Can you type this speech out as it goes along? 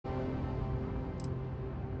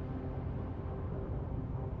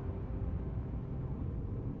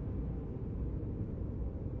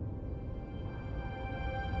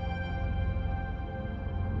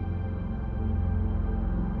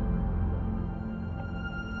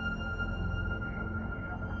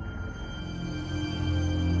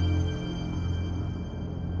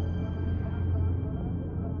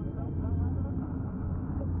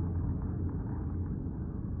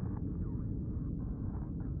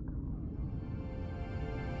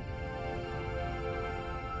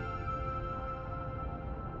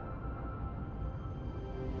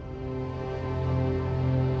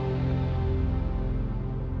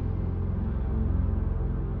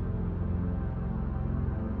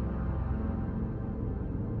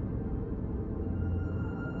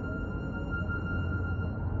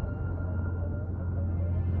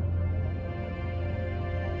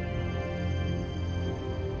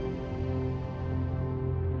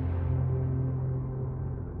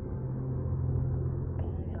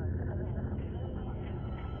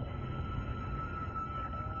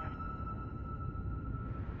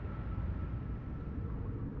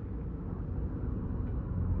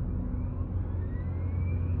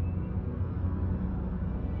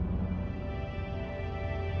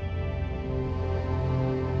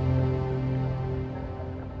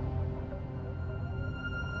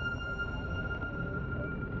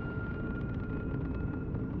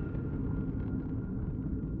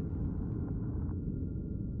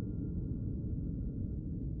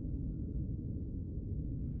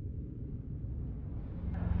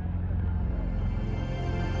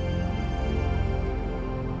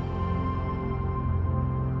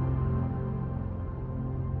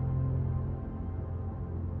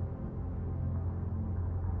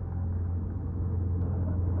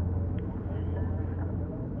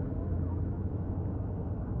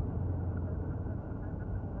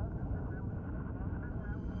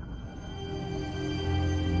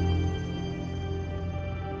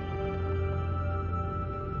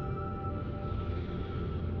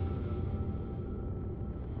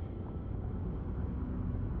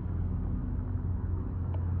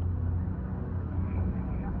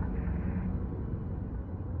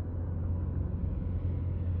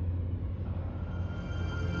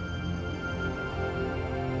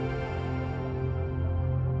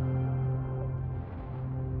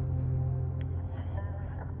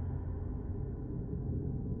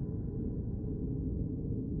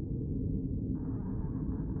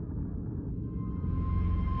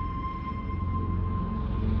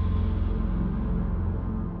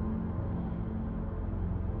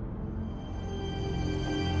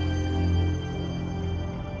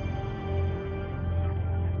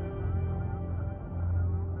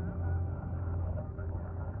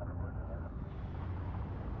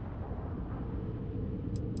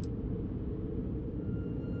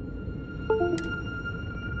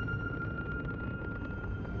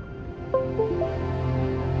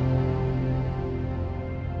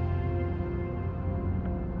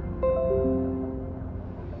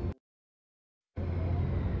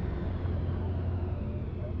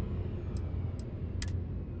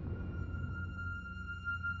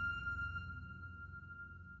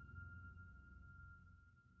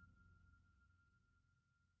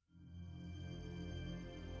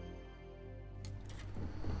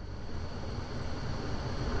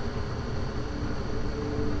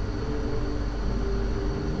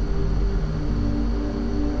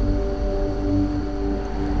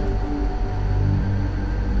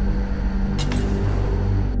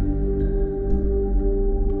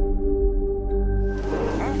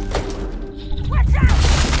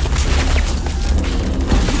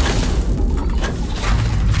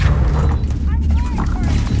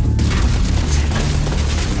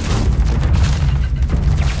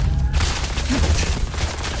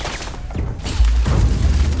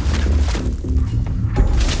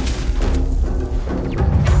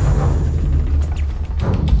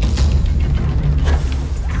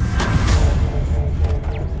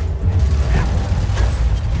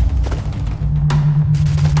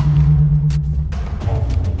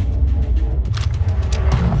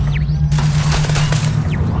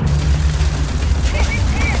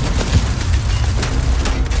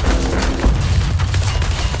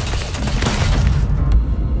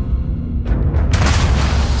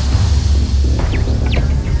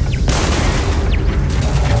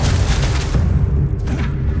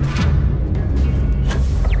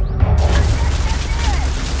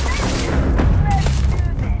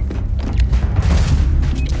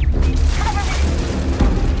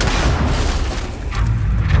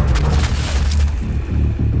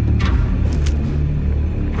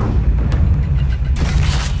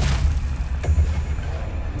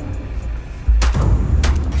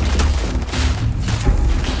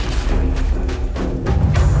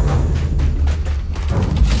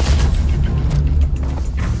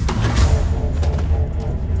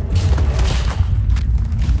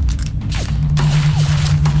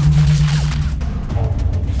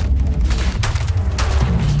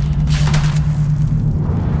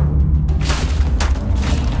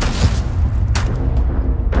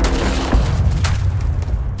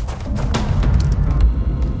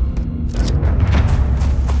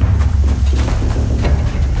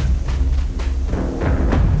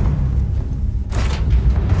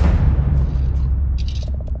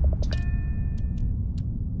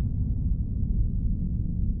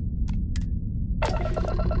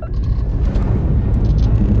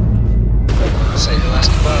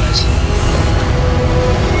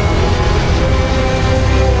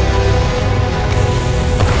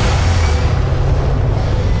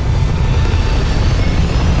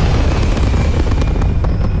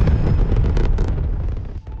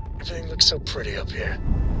So pretty up here.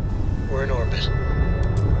 We're in orbit.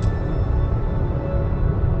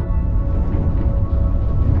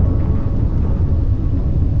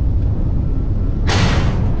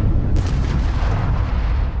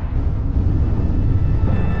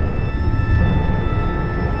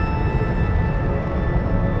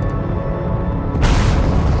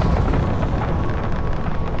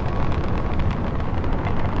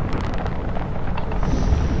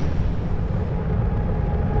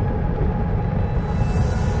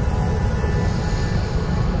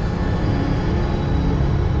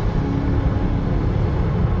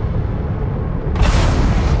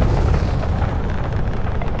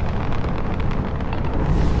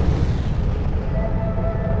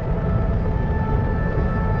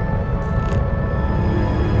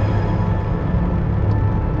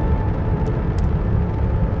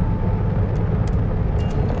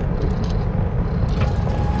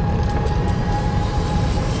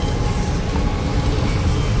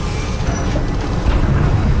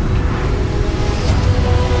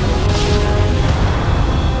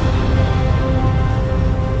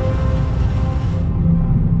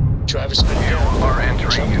 You are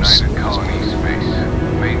entering United Colony space.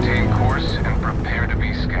 Maintain course and prepare to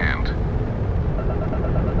be scanned.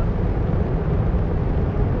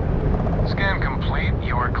 Scan complete.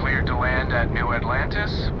 You are cleared to land at New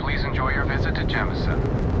Atlantis. Please enjoy your visit to Jemison.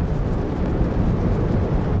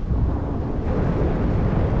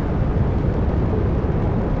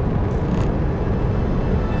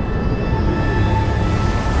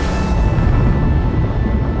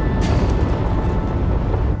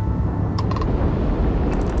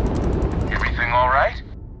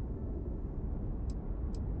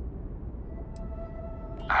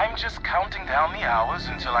 I'm just counting down the hours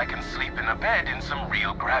until I can sleep in a bed in some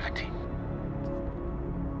real gravity.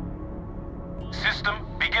 System,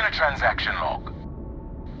 begin a transaction log.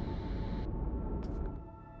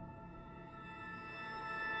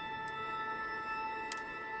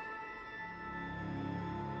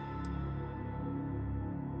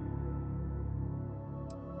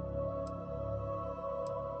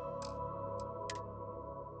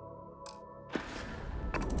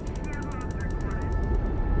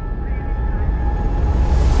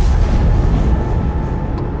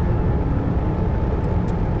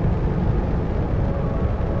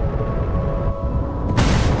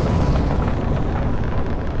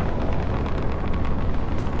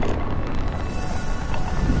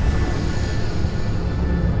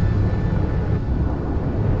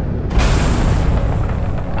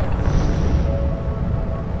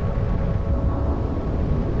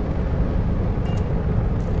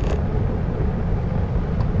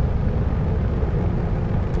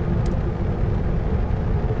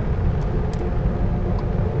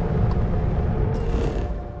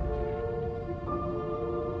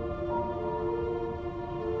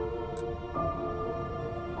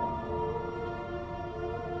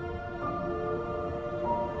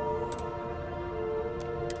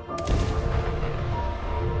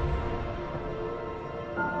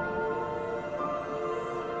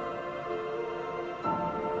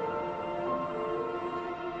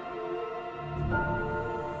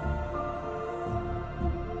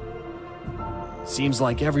 Seems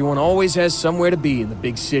like everyone always has somewhere to be in the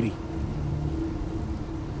big city.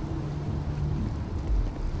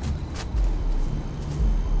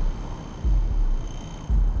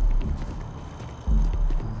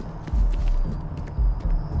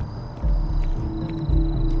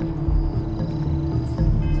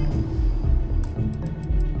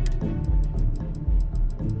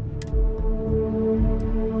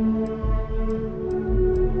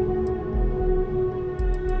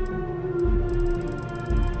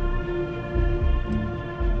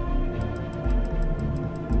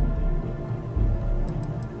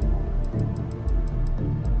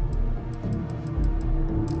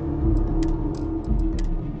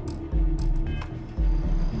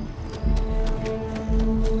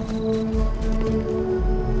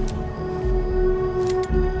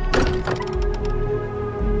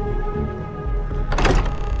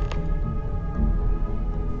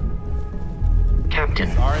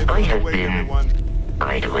 I have been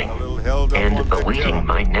idling and awaiting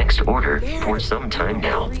my next order for some time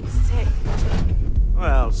now.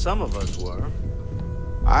 Well, some of us were.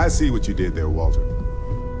 I see what you did there, Walter.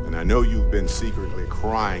 And I know you've been secretly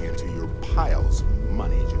crying into your piles of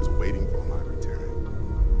money just waiting for my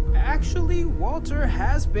return. Actually, Walter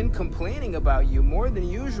has been complaining about you more than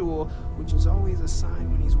usual, which is always a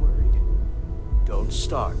sign when he's worried. Don't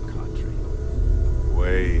start, Country.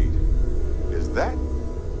 Wait, is that?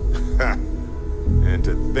 And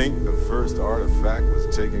to think the first artifact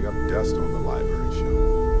was taking up dust on the library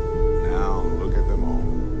shelf. Now look at them all.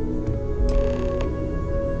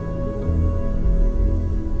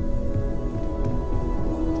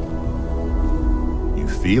 You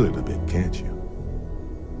feel it a bit, can't you?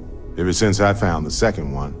 Ever since I found the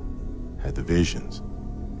second one, had the visions.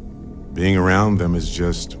 Being around them is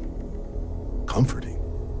just comforting.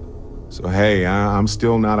 So hey, I'm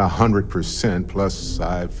still not 100%, plus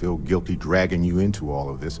I feel guilty dragging you into all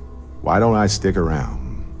of this. Why don't I stick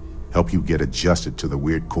around? Help you get adjusted to the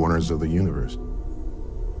weird corners of the universe.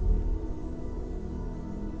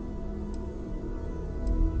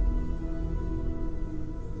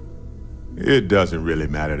 It doesn't really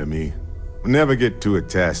matter to me. Never get too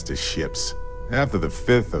attached to ships. After the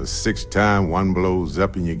 5th or 6th time one blows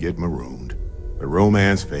up and you get marooned. The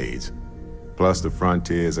romance fades. Plus the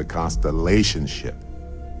Frontier is a constellation ship.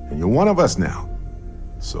 And you're one of us now.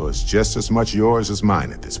 So it's just as much yours as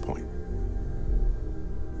mine at this point.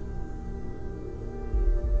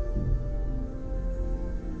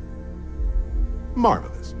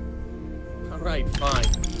 Marvelous. All right, fine.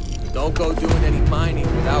 But don't go doing any mining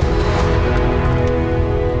without me.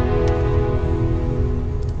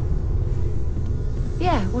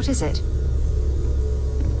 Yeah, what is it?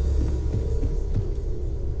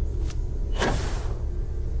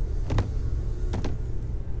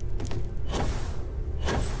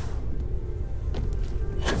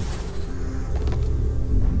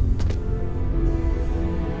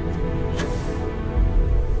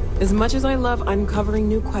 As much as I love uncovering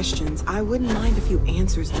new questions, I wouldn't mind a few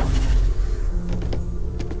answers though.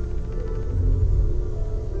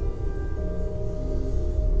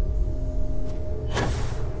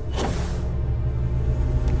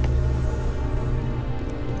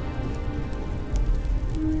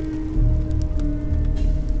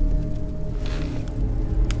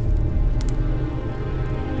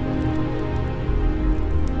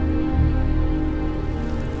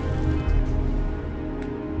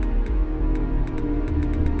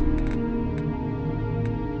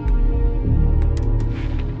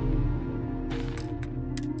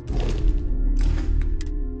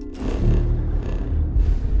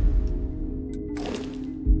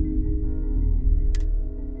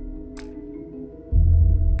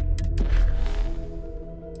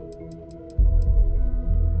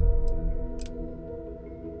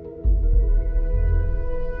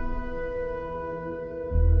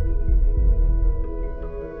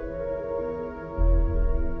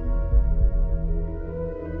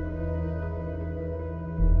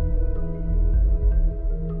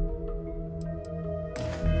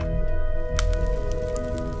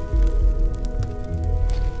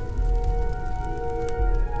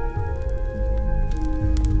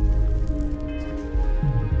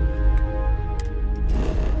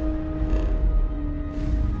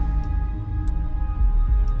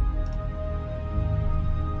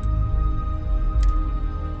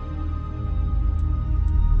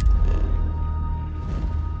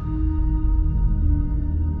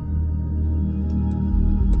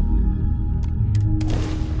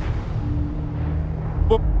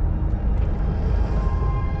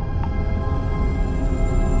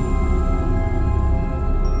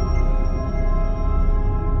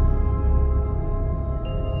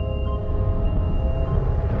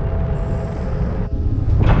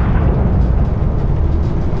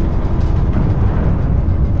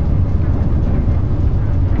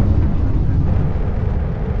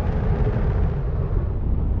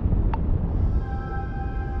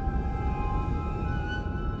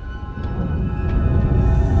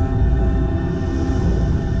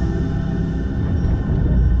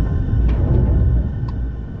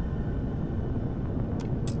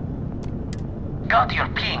 got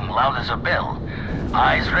your ping loud as a bell.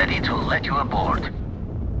 Eyes ready to let you aboard.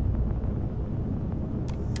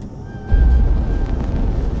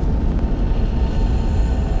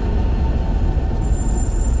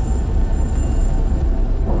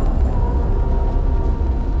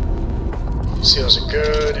 Seals are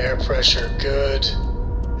good, air pressure good,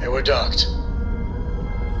 and we're docked.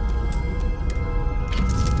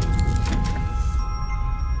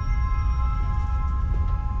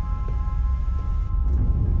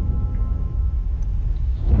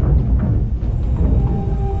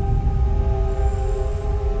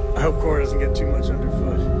 I hope Cora doesn't get too much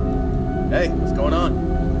underfoot. Hey, what's going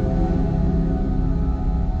on?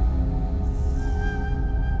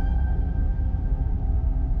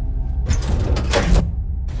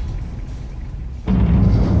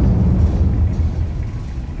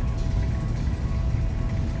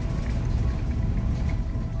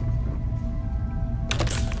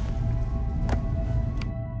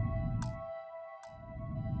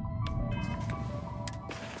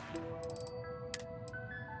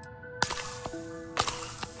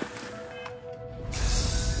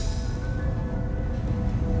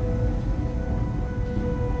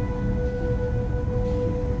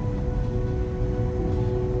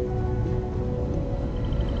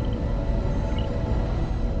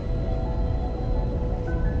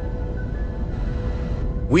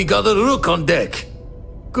 We got a rook on deck.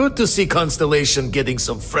 Good to see Constellation getting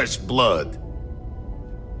some fresh blood.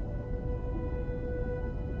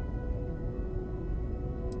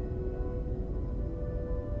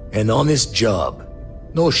 An honest job.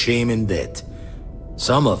 No shame in that.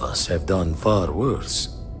 Some of us have done far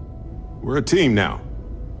worse. We're a team now.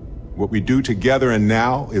 What we do together and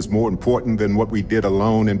now is more important than what we did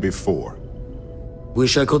alone and before.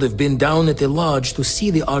 Wish I could have been down at the lodge to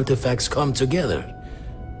see the artifacts come together.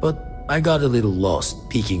 But I got a little lost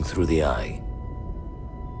peeking through the eye.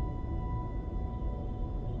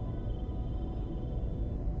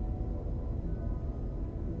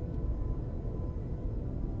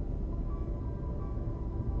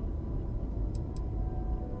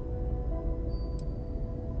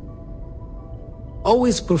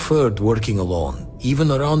 Always preferred working alone, even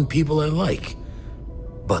around people I like.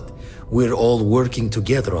 But we're all working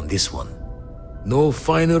together on this one. No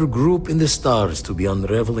finer group in the stars to be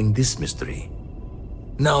unraveling this mystery.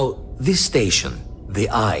 Now, this station, the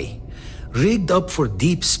Eye, rigged up for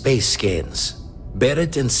deep space scans.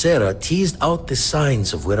 Barrett and Sarah teased out the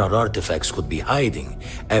signs of where our artifacts could be hiding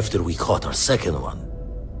after we caught our second one.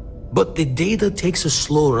 But the data takes a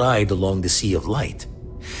slow ride along the Sea of Light.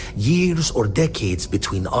 Years or decades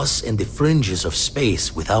between us and the fringes of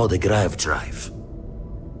space without a grav drive.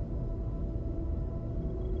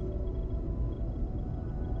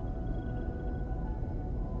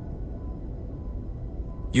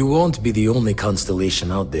 You won't be the only constellation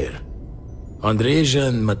out there. Andreja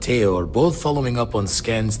and Matteo are both following up on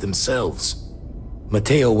scans themselves.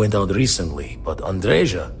 Matteo went out recently, but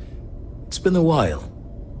Andreja, it's been a while.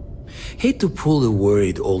 Hate to pull a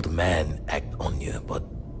worried old man act on you, but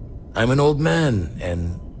I'm an old man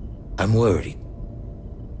and I'm worried.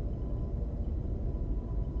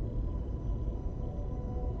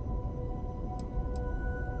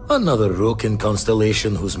 Another Roken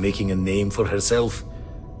constellation who's making a name for herself.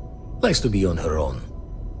 Likes to be on her own.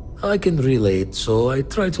 I can relate, so I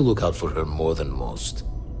try to look out for her more than most.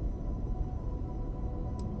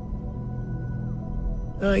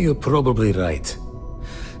 You're probably right.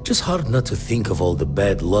 Just hard not to think of all the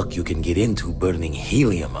bad luck you can get into burning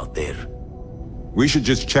helium out there. We should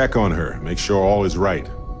just check on her, make sure all is right.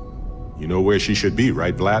 You know where she should be,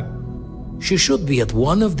 right, Vlad? She should be at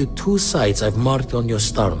one of the 2 sites I've marked on your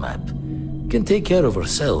star map. Can take care of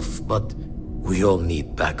herself, but we all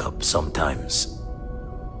need backup sometimes.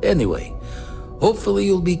 Anyway, hopefully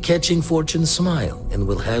you'll be catching Fortune's smile and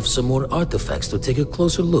we'll have some more artifacts to take a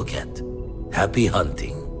closer look at. Happy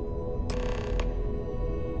hunting.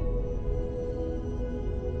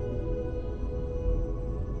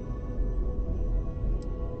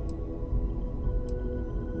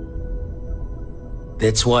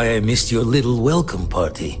 That's why I missed your little welcome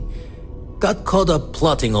party. Got caught up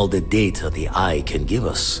plotting all the data the Eye can give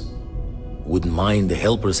us. Wouldn't mind a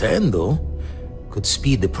helper's hand, though. Could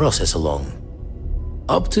speed the process along.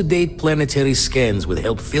 Up-to-date planetary scans would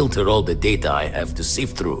help filter all the data I have to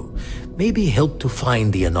sift through. Maybe help to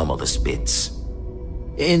find the anomalous bits.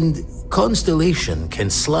 And Constellation can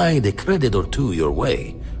slide a credit or 2 your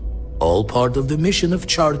way. All part of the mission of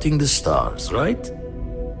charting the stars, right?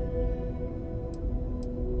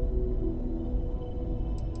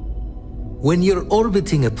 When you're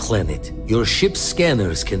orbiting a planet, your ship's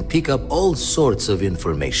scanners can pick up all sorts of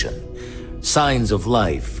information. Signs of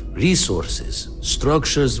life, resources,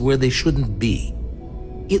 structures where they shouldn't be.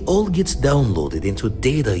 It all gets downloaded into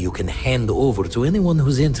data you can hand over to anyone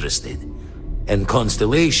who's interested. And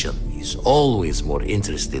Constellation is always more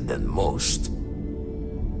interested than most.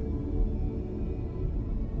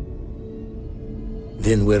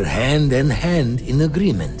 Then we're hand in hand in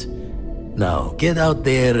agreement. Now, get out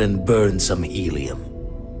there and burn some helium.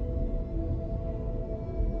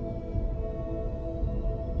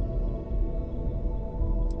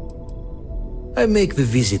 I make the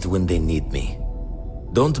visit when they need me.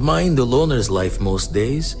 Don't mind the loner's life most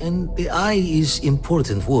days, and the eye is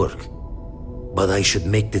important work. But I should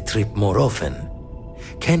make the trip more often.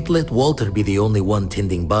 Can't let Walter be the only one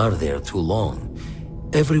tending bar there too long.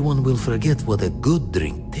 Everyone will forget what a good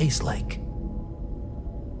drink tastes like.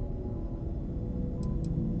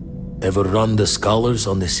 Ever run the scholars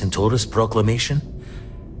on the Centaurus Proclamation?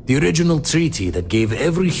 The original treaty that gave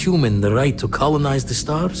every human the right to colonize the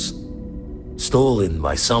stars? Stolen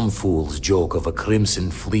by some fool's joke of a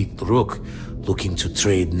Crimson Fleet rook looking to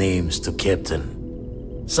trade names to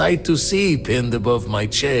Captain. Sight to see pinned above my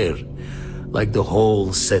chair, like the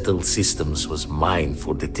whole settled systems was mine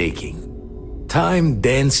for the taking. Time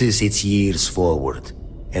dances its years forward,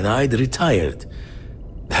 and I'd retired.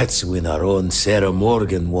 That's when our own Sarah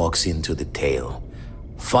Morgan walks into the tale.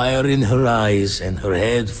 Fire in her eyes and her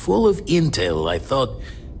head full of intel I thought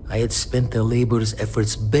I had spent the labor's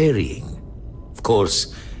efforts burying. Of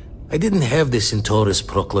course, I didn't have the Centaurus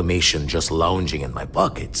Proclamation just lounging in my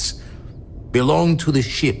pockets. Belonged to the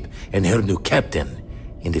ship and her new captain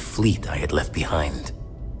in the fleet I had left behind.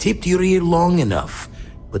 Tipped your ear long enough,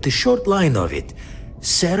 but the short line of it,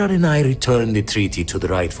 Sarah and I returned the treaty to the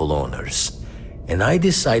rightful owners. And I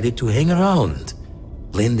decided to hang around,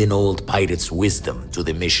 lend an old pirate's wisdom to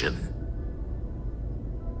the mission.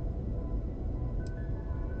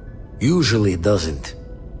 Usually it doesn't.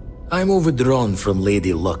 I'm overdrawn from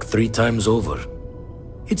Lady Luck 3 times over.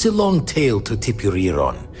 It's a long tale to tip your ear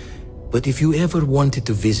on, but if you ever wanted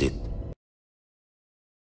to visit,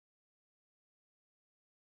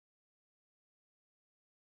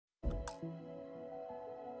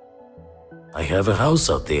 I have a house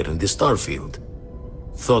out there in the Starfield.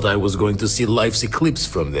 Thought I was going to see life's eclipse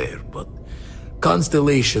from there, but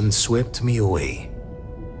Constellation swept me away.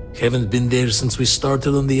 Haven't been there since we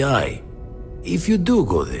started on the Eye. If you do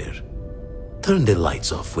go there, turn the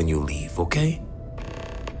lights off when you leave, okay?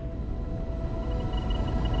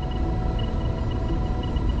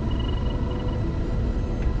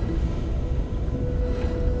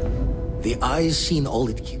 The Eye's seen all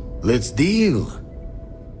it can. Let's deal.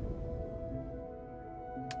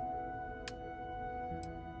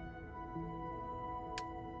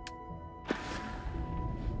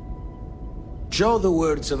 Show the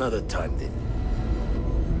words another time, then.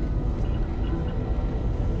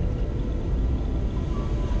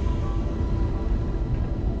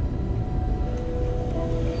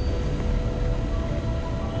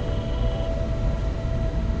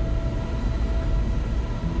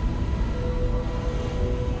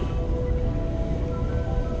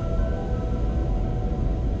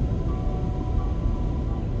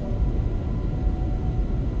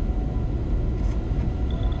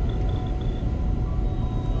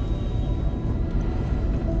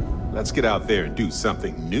 Let's get out there and do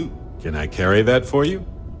something new. Can I carry that for you?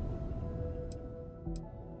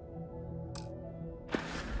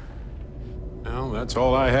 Well, that's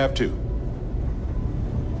all I have to.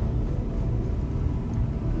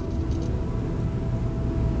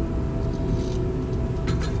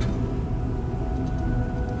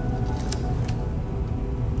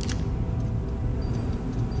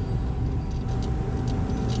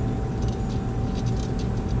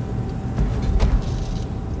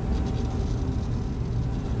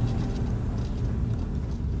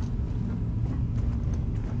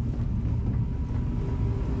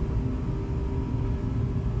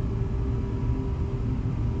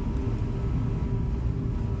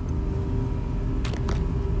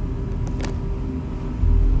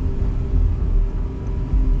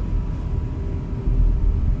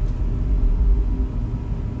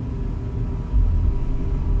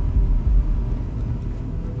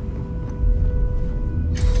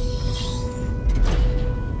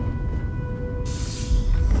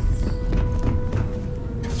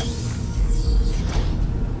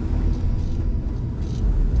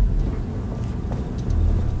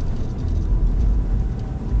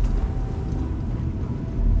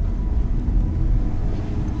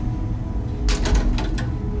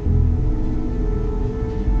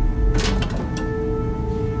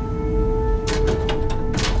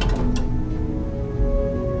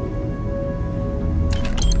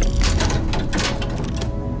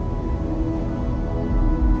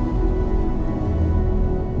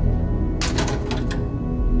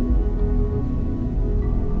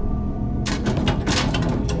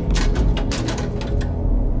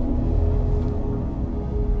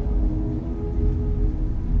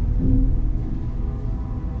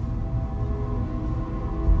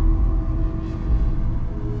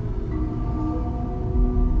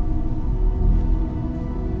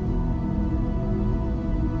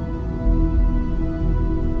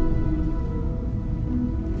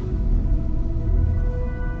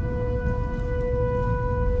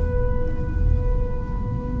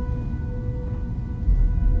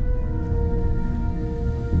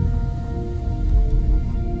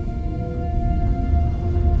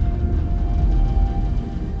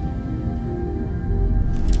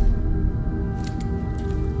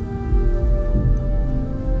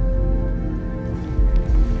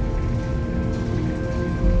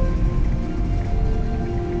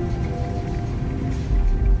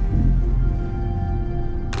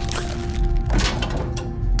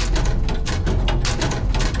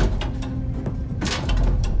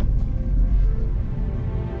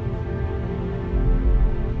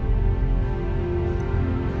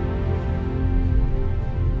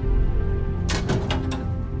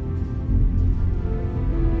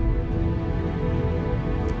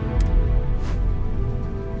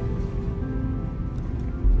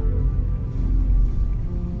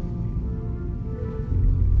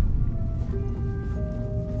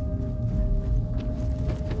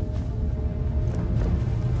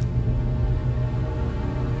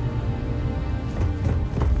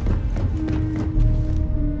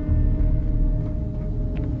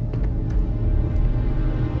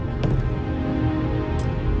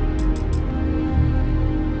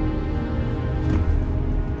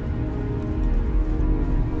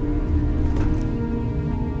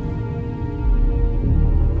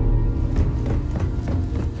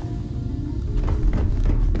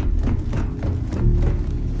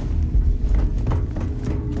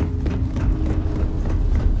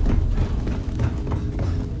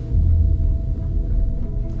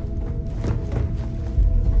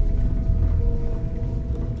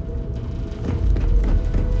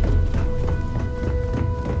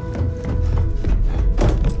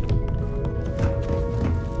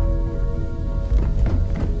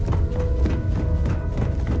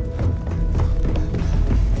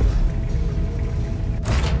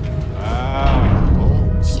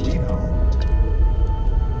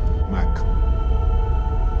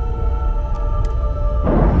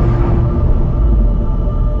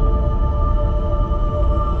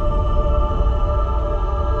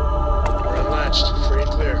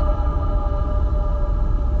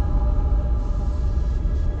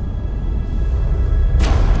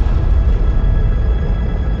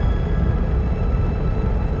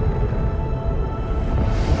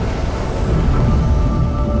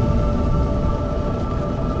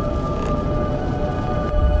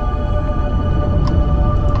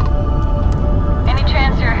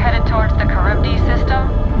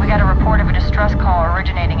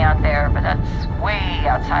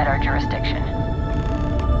 jurisdiction.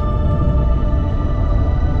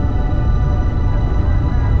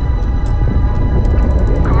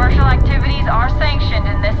 Commercial activities are sanctioned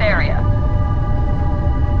in this area.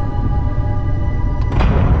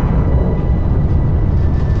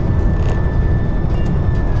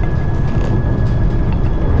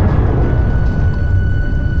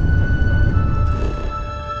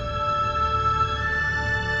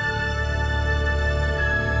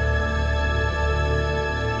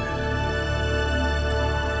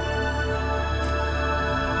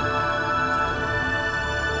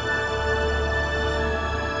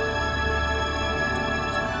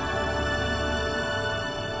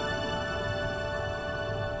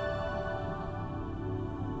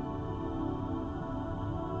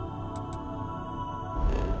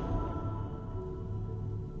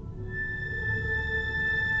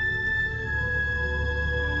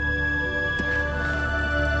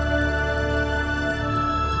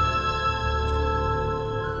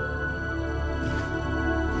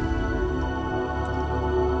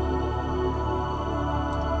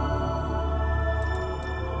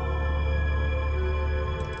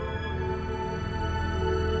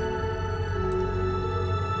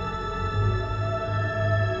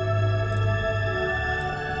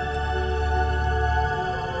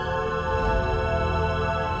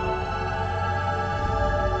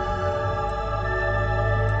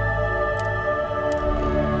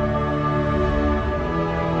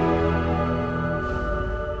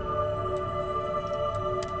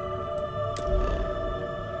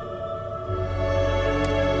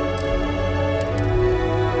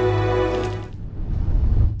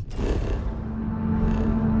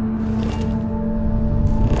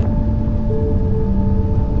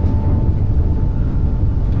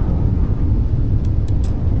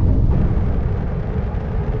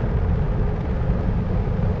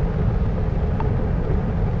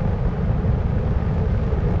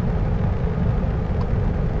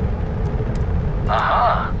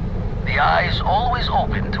 Aha! The eye is always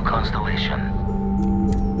open to constellation.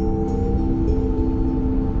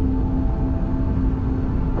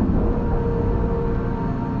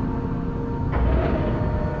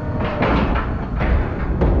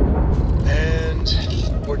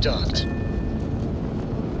 And we're docked.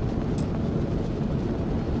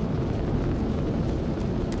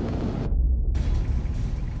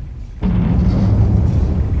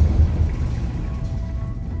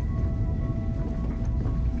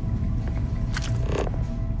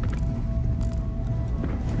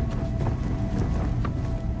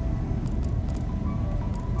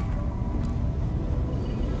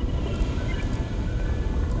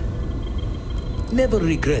 Never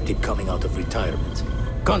regretted coming out of retirement.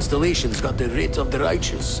 Constellation's got the writ of the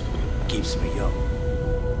righteous. Keeps me young.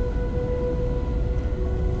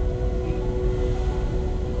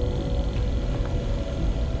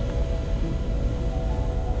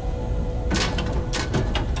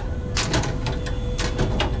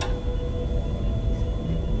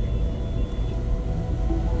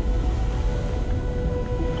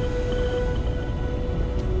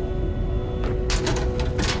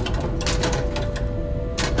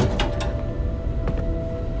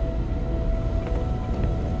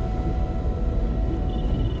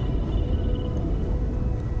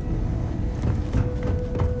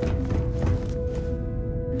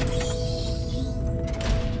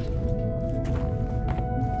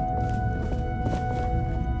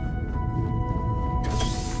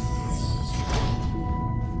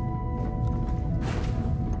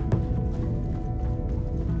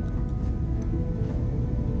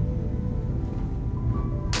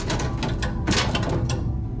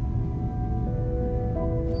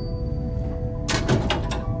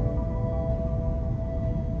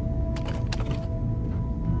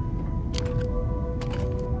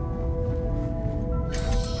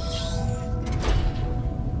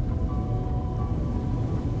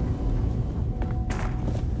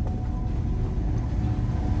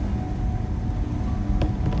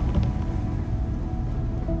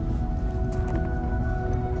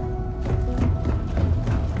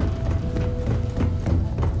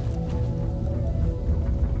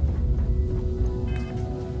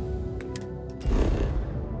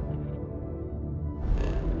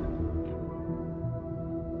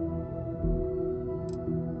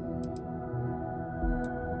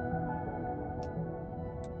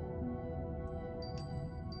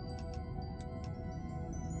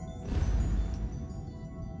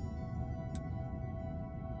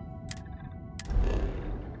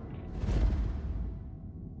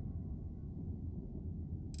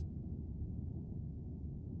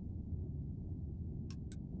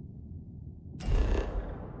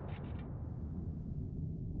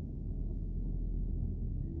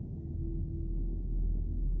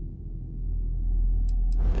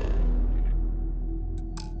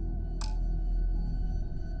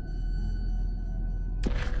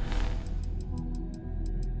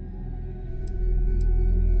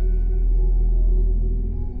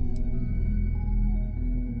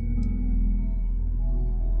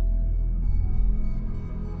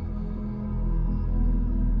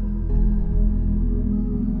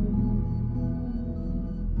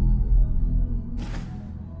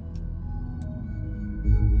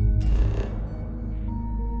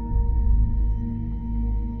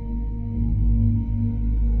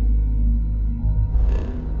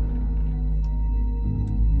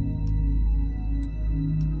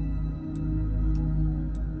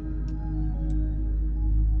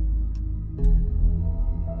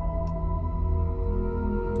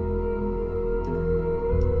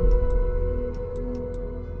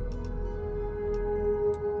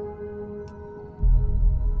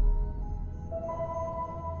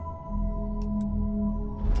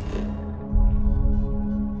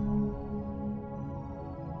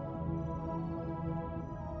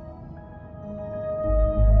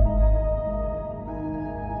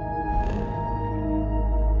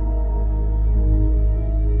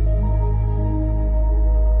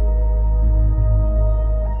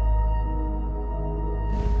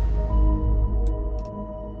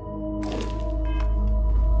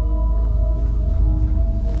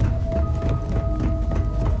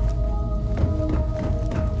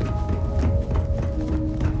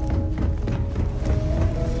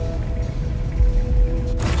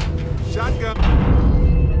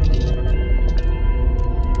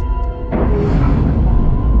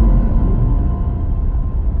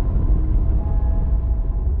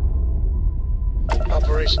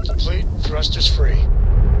 Operation complete. Thrusters free.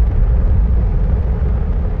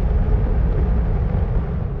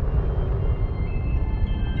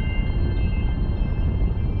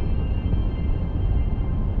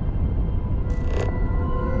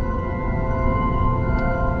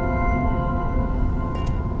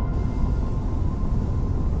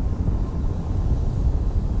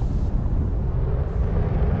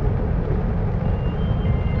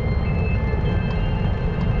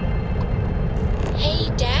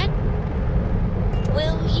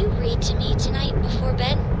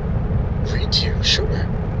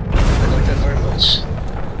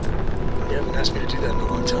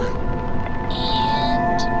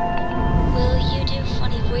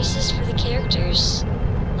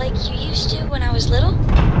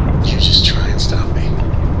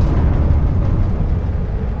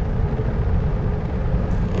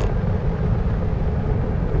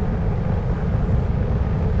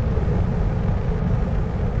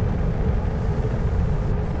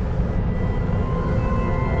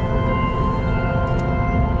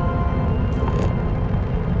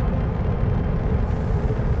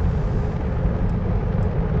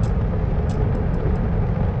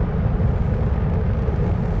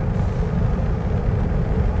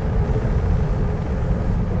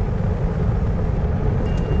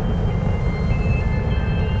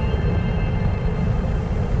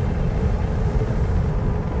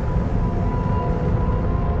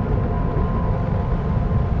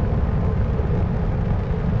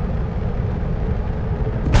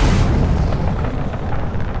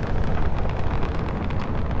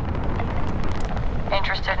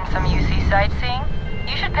 Sightseeing?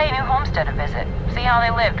 You should pay New Homestead a visit. See how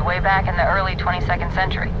they lived way back in the early 22nd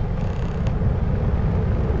century.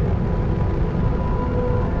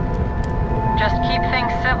 Just keep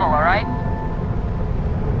things civil, alright?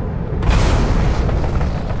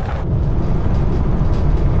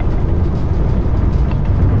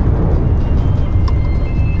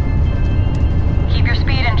 Keep your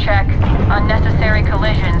speed in check. Unnecessary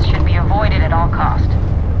collisions should be avoided at all costs.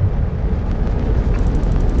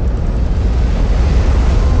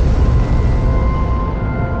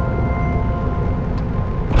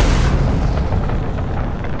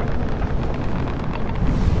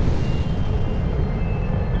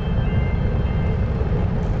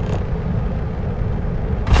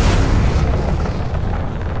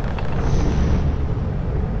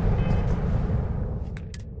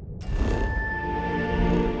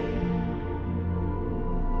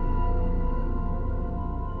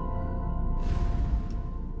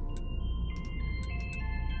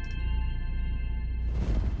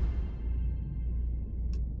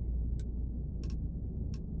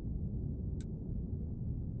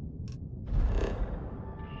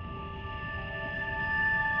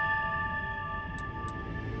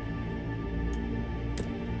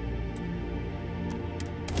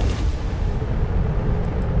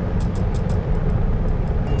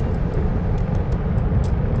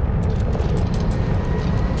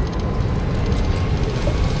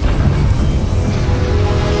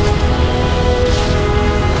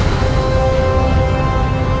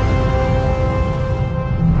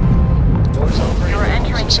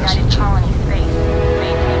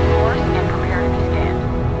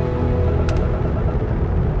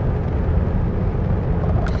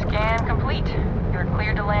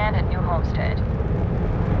 method.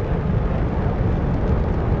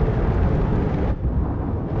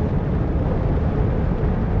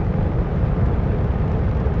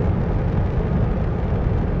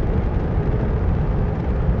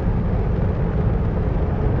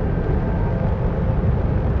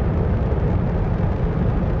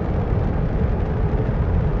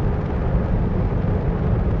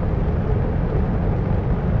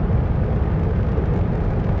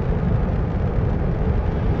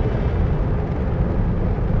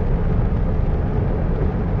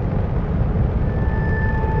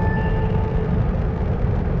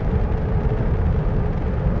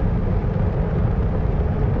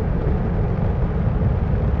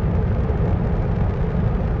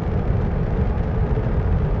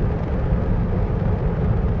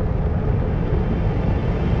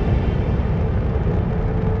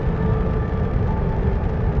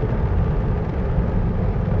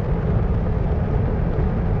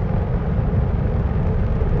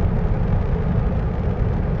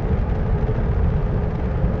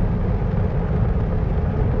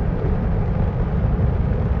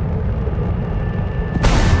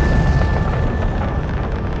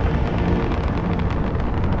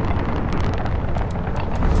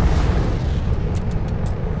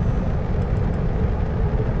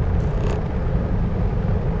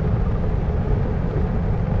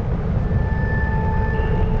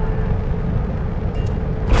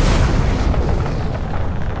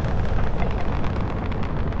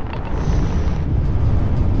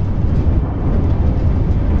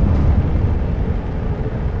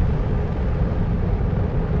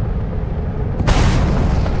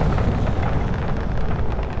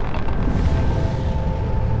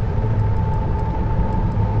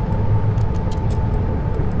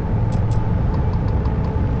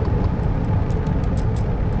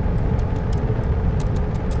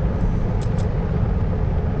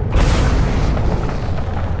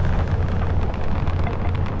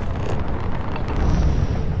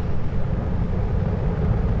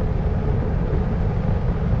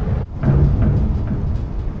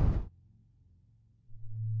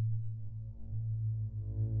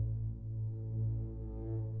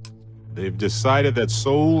 They've decided that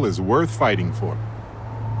soul is worth fighting for.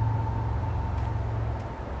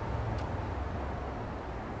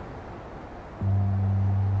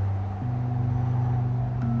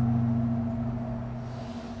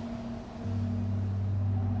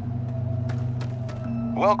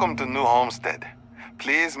 Welcome to New Homestead.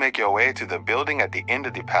 Please make your way to the building at the end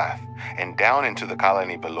of the path and down into the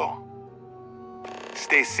colony below.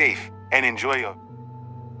 Stay safe and enjoy your...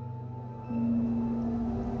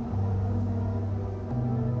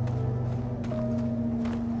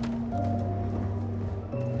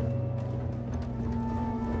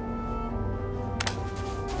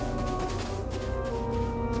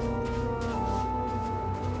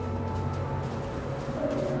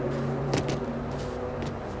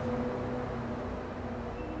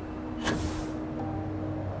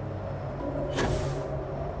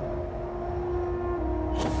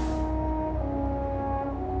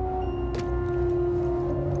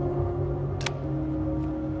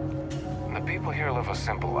 People here live a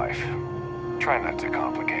simple life. Try not to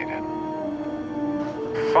complicate it.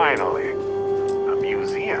 Finally, a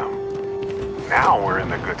museum. Now we're in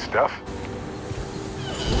the good stuff.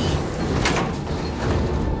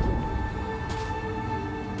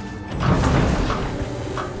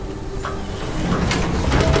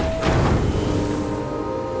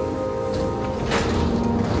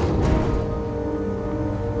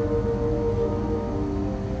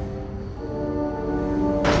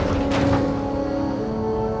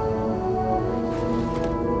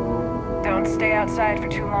 Stay outside for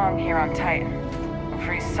too long here on Titan. We'll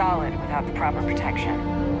freeze solid without the proper protection.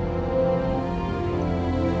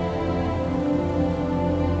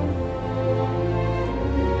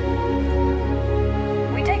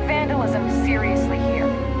 We take vandalism seriously here.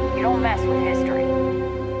 You don't mess with history.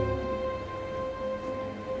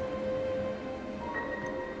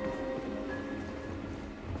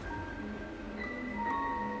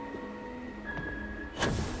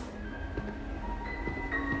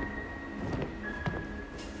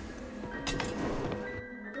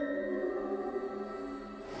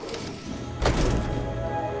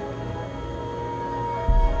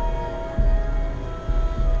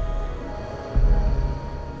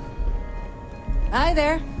 Hi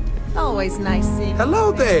there. Always nice seeing you.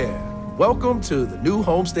 Hello there. Welcome to the New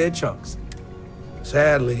Homestead Chunks.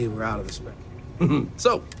 Sadly, we're out of the spec.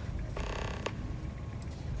 So,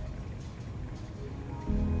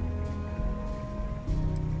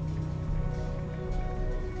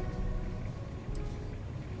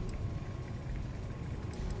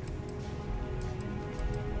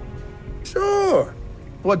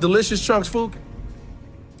 What delicious chunks, Fook?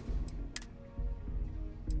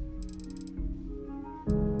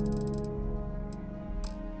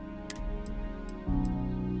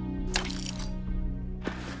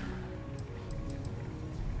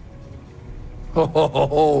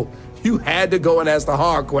 Oh, you had to go and ask the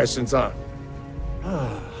hard questions, huh?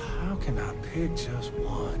 How can I pick just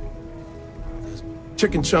one? There's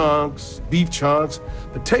chicken chunks, beef chunks,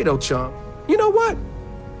 potato chunk. You know what?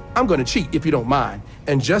 I'm gonna cheat if you don't mind,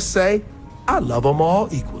 and just say I love them all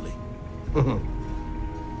equally.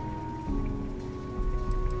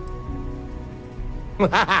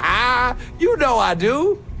 You know I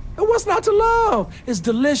do. And what's not to love? It's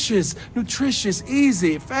delicious, nutritious,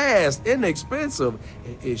 easy, fast, inexpensive.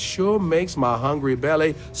 It sure makes my hungry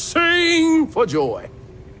belly sing for joy.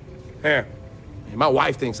 And my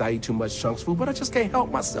wife thinks I eat too much chunks food, but I just can't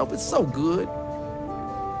help myself. It's so good.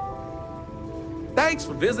 Thanks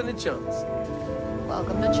for visiting Chunks.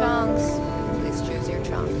 Welcome to Chunks. Please choose your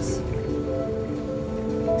chunks.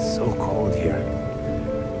 It's so cold here.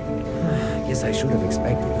 I guess I should have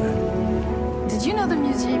expected that. Did you know the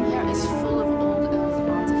museum here is full of old Earth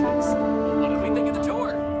artifacts? What did we think of the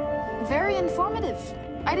tour? Very informative.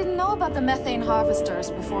 I didn't know about the methane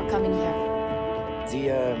harvesters before coming here.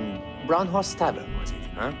 The, Brown Horse Tavern, was it,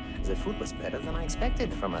 huh? The food was better than I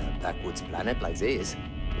expected from a backwoods planet like this.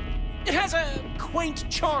 It has a quaint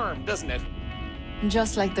charm, doesn't it?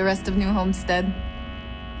 Just like the rest of New Homestead.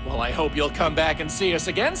 Well, I hope you'll come back and see us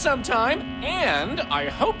again sometime. And I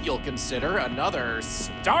hope you'll consider another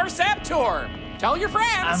Starsap tour. Tell your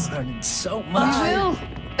friends. I'm learning so much. You will.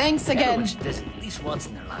 Thanks again. Everyone should visit at least once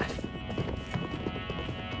in their life.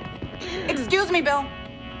 Excuse me, Bill.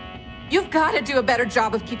 You've got to do a better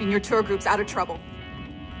job of keeping your tour groups out of trouble.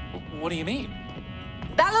 What do you mean?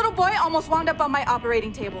 That little boy almost wound up on my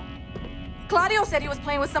operating table. Claudio said he was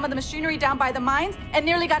playing with some of the machinery down by the mines and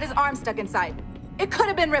nearly got his arm stuck inside. It could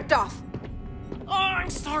have been ripped off. Oh, I'm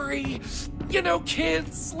sorry. You know,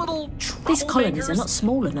 kids, little troublemakers. These colonies are not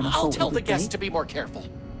small enough. I'll tell the guests to be more careful.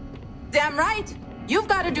 Damn right. You've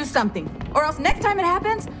got to do something, or else next time it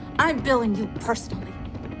happens, I'm billing you personally.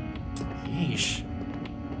 Yeesh.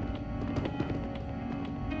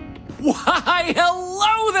 Why,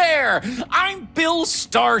 hello there! I'm Bill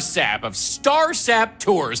Starsap of Starsap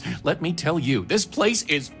Tours. Let me tell you, this place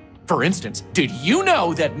is... For instance, did you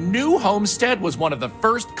know that New Homestead was one of the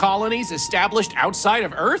first colonies established outside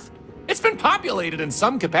of Earth? It's been populated in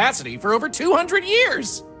some capacity for over 200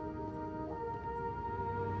 years.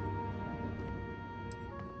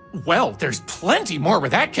 Well, there's plenty more where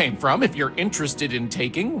that came from if you're interested in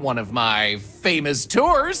taking one of my famous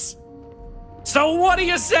tours. So what do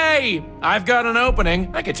you say? I've got an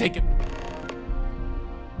opening. I could take it.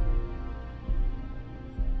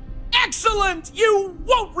 Excellent! You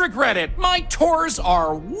won't regret it. My tours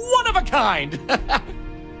are one of a kind.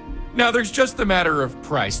 Now, there's just the matter of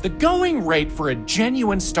price. The going rate for a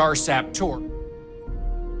genuine Starsap tour.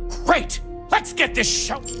 Great! Let's get this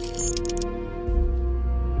show.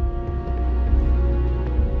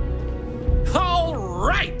 All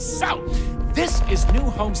right, so this is New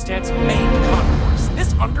Homestead's main concourse.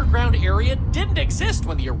 This underground area didn't exist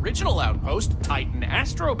when the original outpost, Titan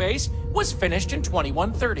Astro Base, was finished in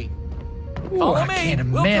 2130. Follow me.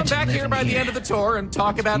 We'll come back here by the end of the tour and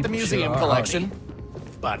talk about the museum collection.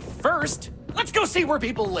 But first, let's go see where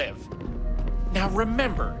people live. Now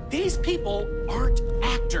remember, these people aren't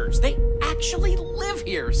actors. They actually live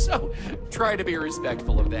here, so try to be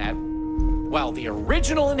respectful of that. While the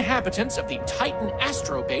original inhabitants of the Titan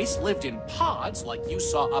Astro Base lived in pods like you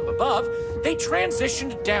saw up above, they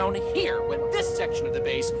transitioned down here when this section of the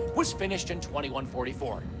base was finished in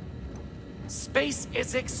 2144. Space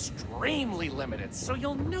is extremely limited, so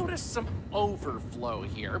you'll notice some overflow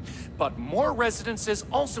here, but more residences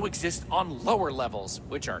also exist on lower levels,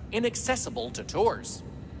 which are inaccessible to tours.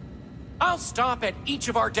 I'll stop at each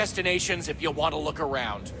of our destinations if you want to look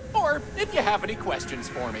around, or if you have any questions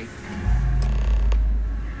for me.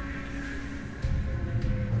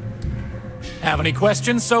 Have any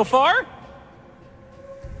questions so far?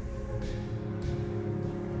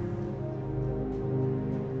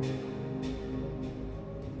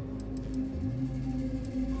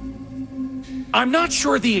 I'm not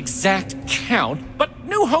sure the exact count, but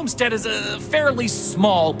New Homestead is a fairly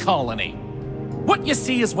small colony. What you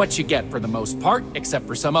see is what you get for the most part, except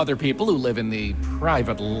for some other people who live in the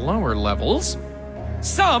private lower levels.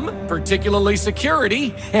 Some, particularly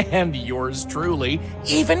security, and yours truly,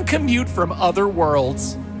 even commute from other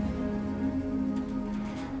worlds.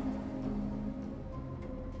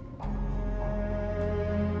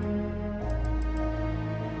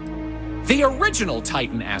 The The original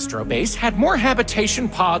Titan astrobase had more habitation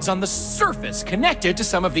pods on the surface connected to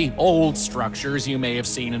some of the old structures you may have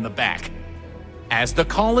seen in the back. As the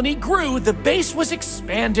colony grew, the base was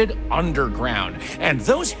expanded underground, and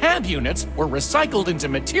those hab units were recycled into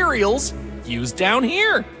materials used down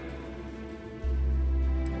here.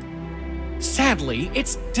 Sadly,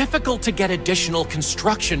 it's difficult to get additional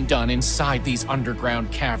construction done inside these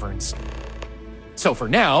underground caverns. So for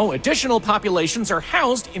now, additional populations are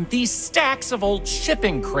housed in these stacks of old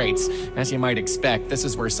shipping crates. As you might expect, this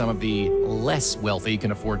is where some of the less wealthy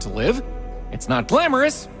can afford to live. It's not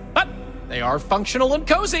glamorous, but they are functional and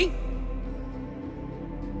cozy.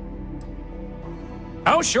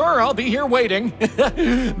 Oh sure, I'll be here waiting.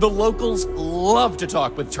 The locals love to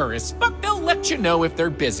talk with tourists, but they'll let you know if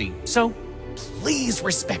they're busy. So please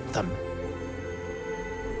respect them.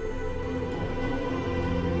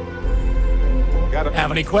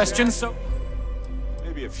 Have any questions? So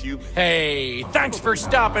maybe a few. Hey, thanks for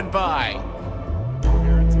stopping by.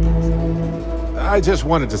 I just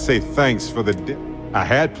wanted to say thanks for the I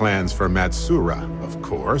had plans for Matsura, of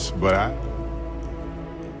course, but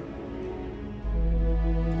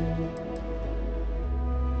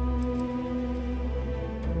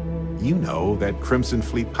you know, that Crimson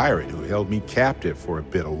Fleet pirate who held me captive for a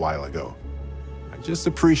bit a while ago. I just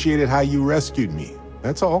appreciated how you rescued me,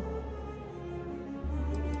 that's all.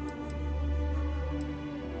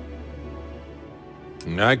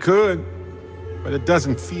 I could, but it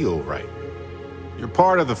doesn't feel right. You're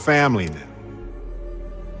part of the family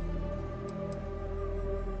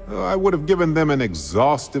now. I would have given them an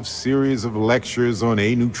exhaustive series of lectures on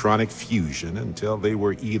aneutronic fusion until they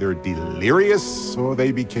were either delirious or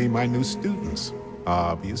they became my new students,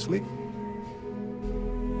 obviously.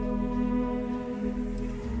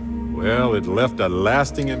 Well, it left a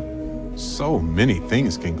lasting and so many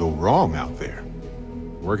things can go wrong out there.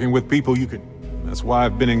 Working with people you can... That's why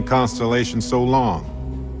I've been in Constellation so long.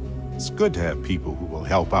 It's good to have people who will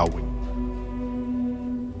help out with...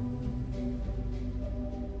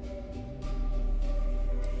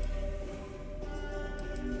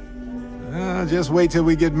 Just wait till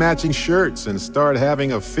we get matching shirts and start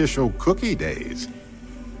having official cookie days.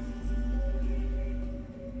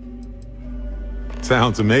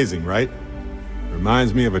 Sounds amazing, right?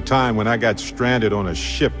 Reminds me of a time when I got stranded on a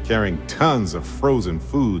ship carrying tons of frozen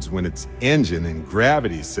foods when its engine and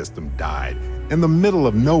gravity system died in the middle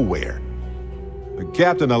of nowhere. The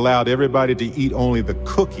captain allowed everybody to eat only the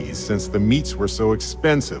cookies since the meats were so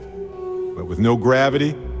expensive. But with no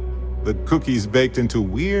gravity, the cookies baked into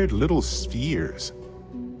weird little spheres.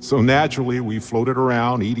 So naturally, we floated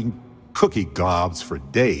around eating cookie globs for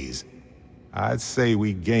days. I'd say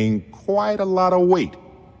we gained quite a lot of weight.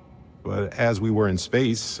 But as we were in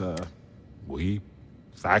space, we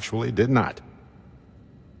factually did not.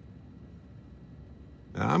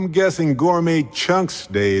 I'm guessing gourmet chunks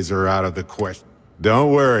days are out of the question.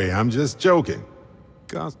 Don't worry, I'm just joking.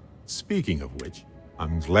 Speaking of which,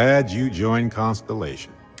 I'm glad you joined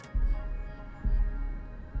Constellation.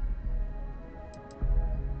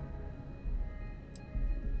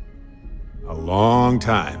 A long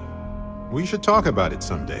time. We should talk about it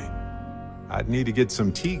someday. I'd need to get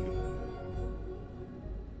some tea.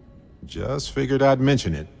 Just figured I'd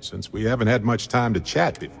mention it, since we haven't had much time to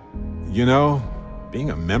chat before. You know, being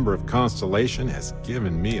a member of Constellation has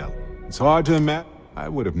given me a... It's hard to imagine. I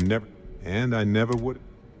would have never... And I never would...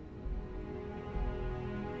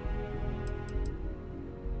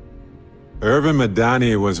 Irvin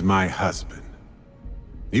Madani was my husband.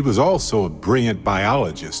 He was also a brilliant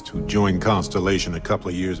biologist who joined Constellation a couple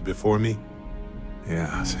of years before me.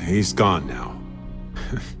 Yeah, he's gone now.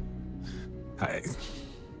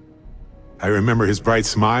 I remember his bright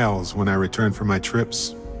smiles when I returned from my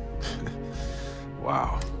trips.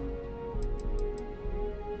 Wow.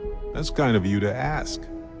 That's kind of you to ask.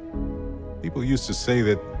 People used to say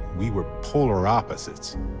that we were polar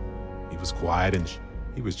opposites. He was quiet and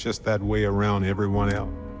he was just that way around everyone else.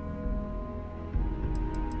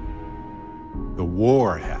 The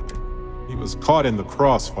war happened. He was caught in the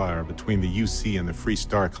crossfire between the UC and the Free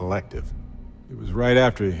Star Collective. It was right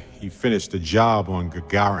after he finished a job on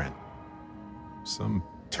Gagarin. Some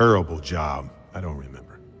terrible job, I don't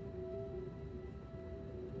remember.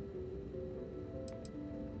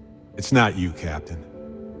 It's not you, Captain.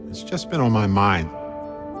 It's just been on my mind.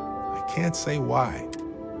 I can't say why.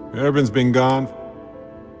 Irvin's been gone.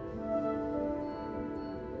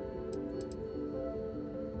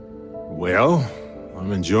 Well,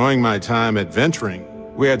 I'm enjoying my time adventuring.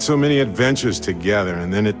 We had so many adventures together,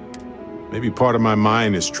 and then maybe part of my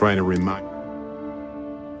mind is trying to remind...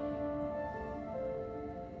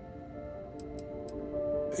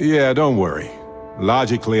 Yeah, don't worry.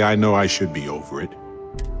 Logically, I know I should be over it.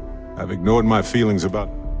 I've ignored my feelings about...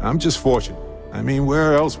 I'm just fortunate. I mean,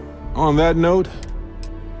 where else? On that note...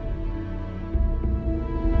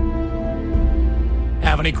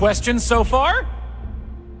 Have any questions so far?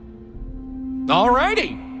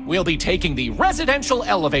 Alrighty. We'll be taking the residential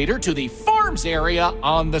elevator to the farms area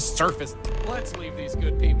on the surface. Let's leave these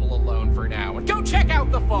good people alone for now and go check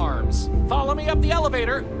out the farms. Follow me up the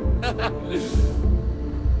elevator.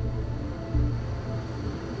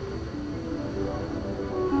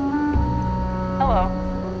 Hello.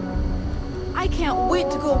 I can't wait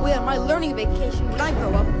to go away on my learning vacation when I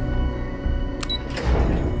grow up.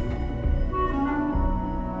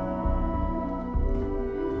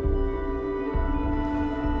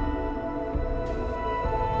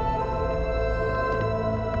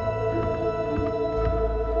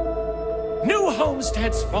 New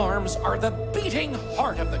Homestead's farms are the beating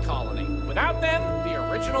heart of the colony. Without them,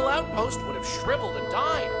 the original outpost would have shriveled and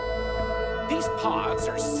died. These pods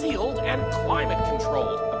are sealed and climate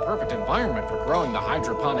controlled, the perfect environment for growing the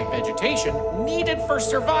hydroponic vegetation needed for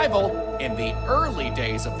survival in the early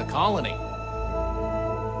days of the colony.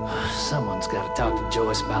 Someone's got to talk to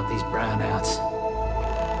Joyce about these brownouts.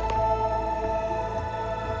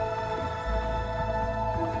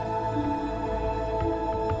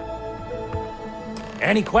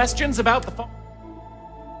 Any questions about the farm?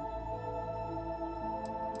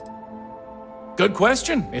 Good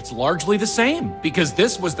question. It's largely the same, because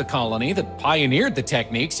this was the colony that pioneered the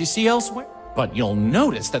techniques you see elsewhere. But you'll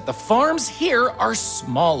notice that the farms here are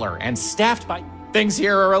smaller and staffed by... Things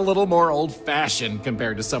here are a little more old-fashioned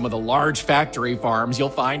compared to some of the large factory farms you'll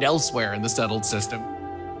find elsewhere in the settled system.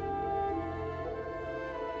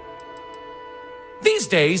 These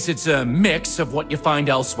days, it's a mix of what you find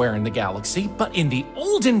elsewhere in the galaxy, but in the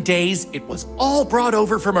olden days, it was all brought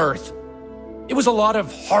over from Earth. It was a lot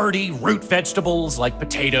of hardy root vegetables like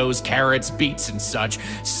potatoes, carrots, beets, and such,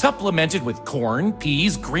 supplemented with corn,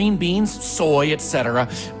 peas, green beans, soy, etc.,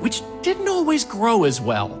 which didn't always grow as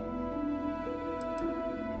well.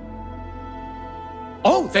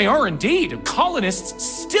 Oh, they are indeed. Colonists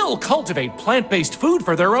still cultivate plant-based food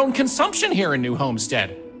for their own consumption here in New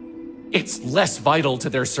Homestead. It's less vital to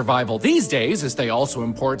their survival these days, as they also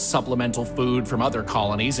import supplemental food from other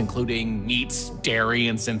colonies, including meats, dairy,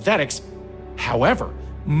 and synthetics. However,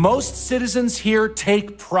 most citizens here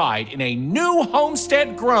take pride in a New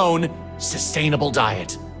Homestead-grown, sustainable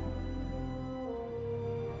diet.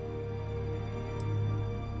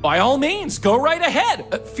 By all means, go right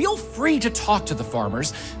ahead. Feel free to talk to the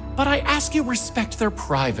farmers, but I ask you respect their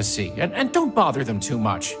privacy and don't bother them too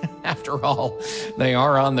much. After all, they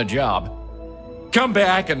are on the job. Come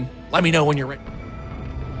back and let me know when you're ready.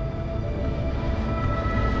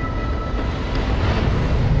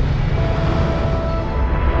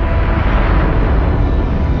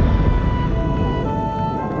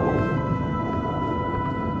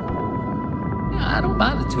 I don't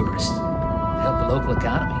mind the tourists. They help the local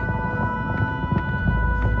economy.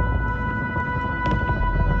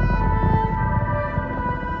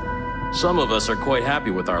 Some of us are quite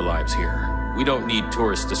happy with our lives here. We don't need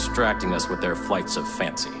tourists distracting us with their flights of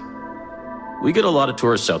fancy. We get a lot of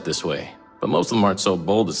tourists out this way, but most of them aren't so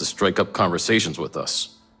bold as to strike up conversations with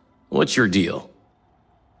us. What's your deal?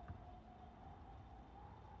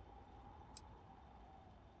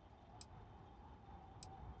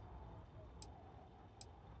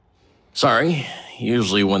 Sorry,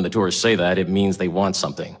 usually when the tourists say that, it means they want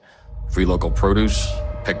something. Free local produce,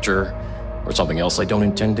 picture, or something else I don't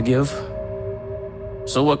intend to give.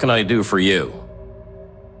 So what can I do for you?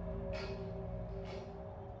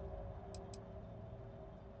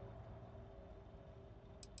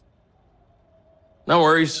 No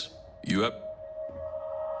worries. You up?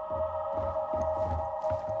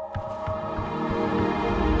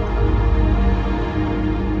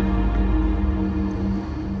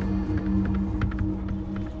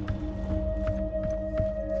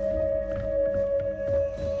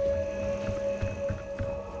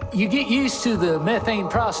 You get used to the methane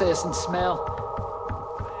processing smell.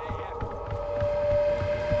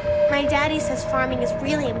 My daddy says farming is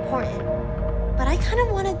really important, but I kind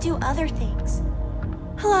of want to do other things.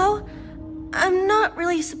 Hello? I'm not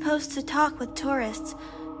really supposed to talk with tourists,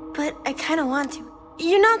 but I kind of want to.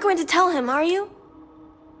 You're not going to tell him, are you?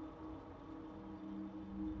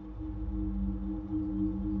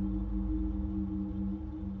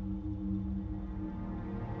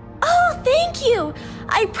 Oh, thank you!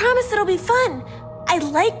 I promise it'll be fun. I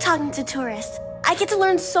like talking to tourists. I get to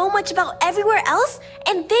learn so much about everywhere else,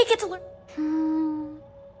 and they get to learn...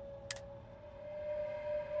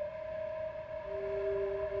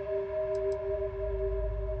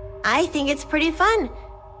 I think it's pretty fun.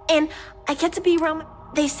 And I get to be around.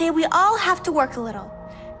 They say we all have to work a little,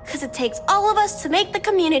 because it takes all of us to make the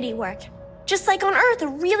community work. Just like on Earth,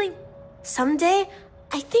 really. Someday,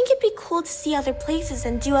 I think it'd be cool to see other places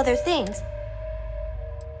and do other things.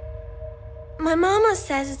 My mama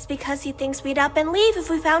says it's because he thinks we'd up and leave if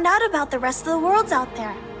we found out about the rest of the worlds out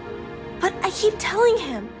there. But I keep telling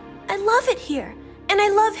him, I love it here, and I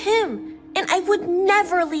love him, and I would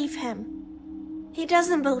never leave him. He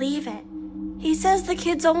doesn't believe it. He says the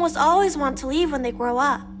kids almost always want to leave when they grow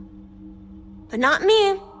up. But not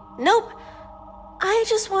me. Nope. I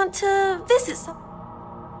just want to visit some.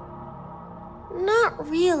 Not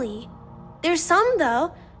really. There's some,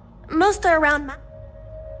 though. Most are around my...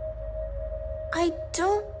 I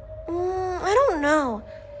don't know.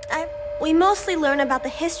 We mostly learn about the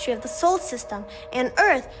history of the solar system and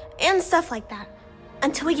Earth and stuff like that.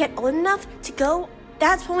 Until we get old enough to go,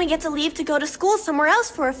 that's when we get to leave to go to school somewhere else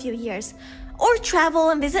for a few years. Or travel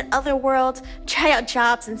and visit other worlds, try out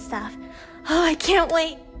jobs and stuff. Oh, I can't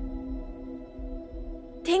wait.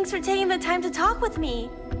 Thanks for taking the time to talk with me.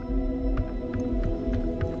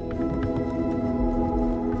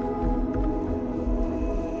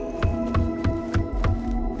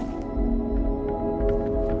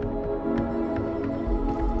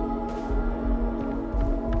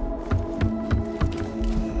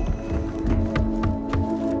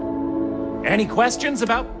 Any questions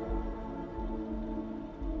about...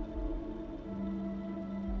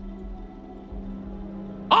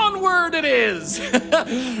 Onward it is!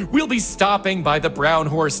 We'll be stopping by the Brown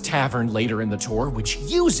Horse Tavern later in the tour, which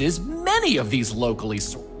uses many of these locally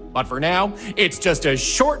sourced. But for now, it's just a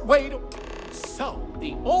short way to... So,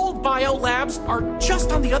 the old biolabs are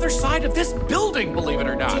just on the other side of this building, believe it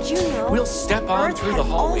or not. Did you know we'll step on through the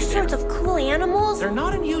hallway all sorts of cool animals? They're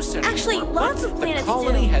not in use anymore. Actually, lots of planets The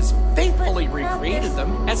colony do. has faithfully recreated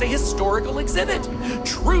them as a historical exhibit,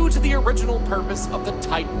 true to the original purpose of the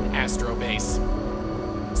Titan Astrobase.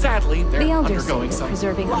 Sadly, they're undergoing some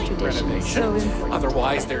light renovation.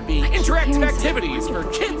 Otherwise, there'd be interactive activities for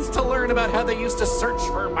kids to learn about how they used to search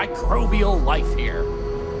for microbial life here.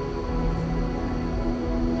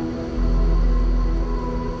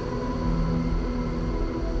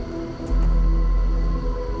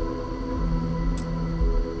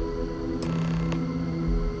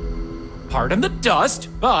 Pardon the dust,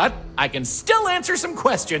 but I can still answer some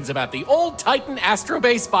questions about the old Titan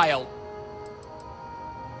Astrobase bio.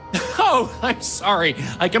 Oh, I'm sorry.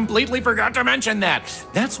 I completely forgot to mention that.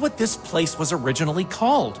 That's what this place was originally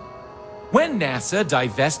called. When NASA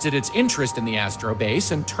divested its interest in the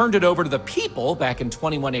Astrobase and turned it over to the people back in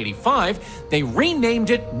 2185, they renamed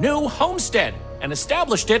it New Homestead and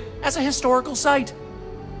established it as a historical site.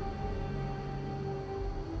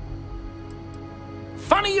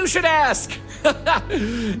 Funny you should ask.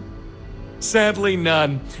 Sadly,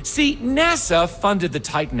 none. See, NASA funded the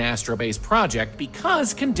Titan Astrobase project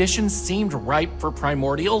because conditions seemed ripe for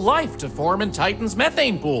primordial life to form in Titan's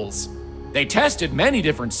methane pools. They tested many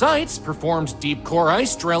different sites, performed deep core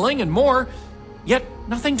ice drilling, and more, yet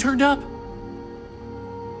nothing turned up.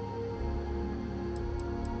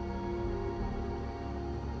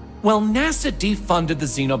 Well, NASA defunded the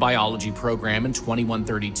xenobiology program in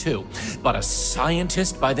 2132, but a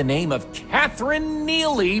scientist by the name of Catherine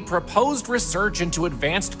Neely proposed research into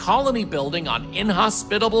advanced colony building on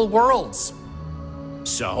inhospitable worlds.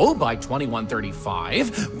 So, by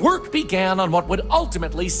 2135, work began on what would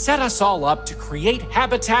ultimately set us all up to create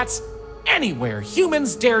habitats anywhere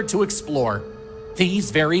humans dared to explore.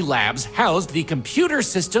 These very labs housed the computer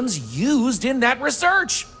systems used in that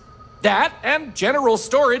research. That and general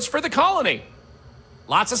storage for the colony.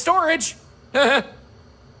 Lots of storage.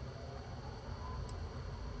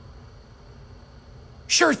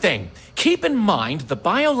 Sure thing. Keep in mind the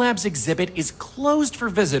Biolabs exhibit is closed for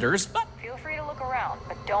visitors, but feel free to look around,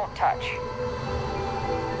 but don't touch.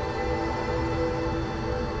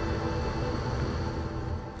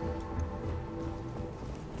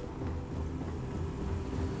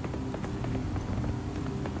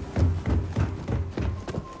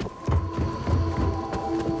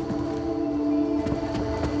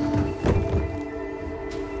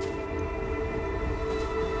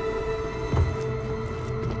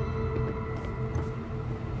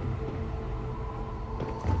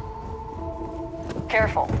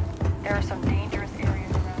 Careful. There are some dangerous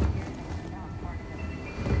areas around here that are not part of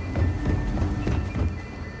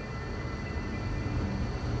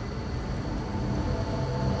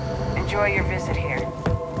it. Enjoy your visit here.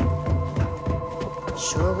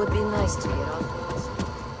 Sure would be nice to get off this.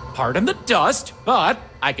 Pardon the dust, but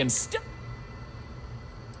I can still...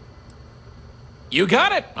 You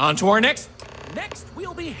got it! On to our next... Next,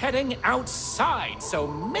 we'll be heading outside, so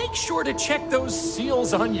make sure to check those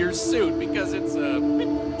seals on your suit because it's a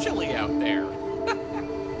bit chilly out there.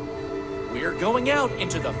 We're going out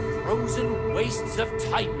into the frozen wastes of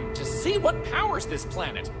Titan to see what powers this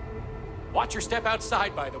planet. Watch your step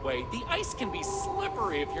outside, by the way. The ice can be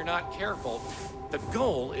slippery if you're not careful. The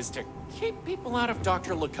goal is to keep people out of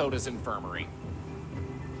Dr. Lakota's infirmary.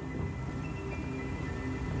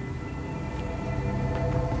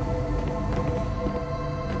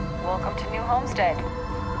 Welcome to New Homestead.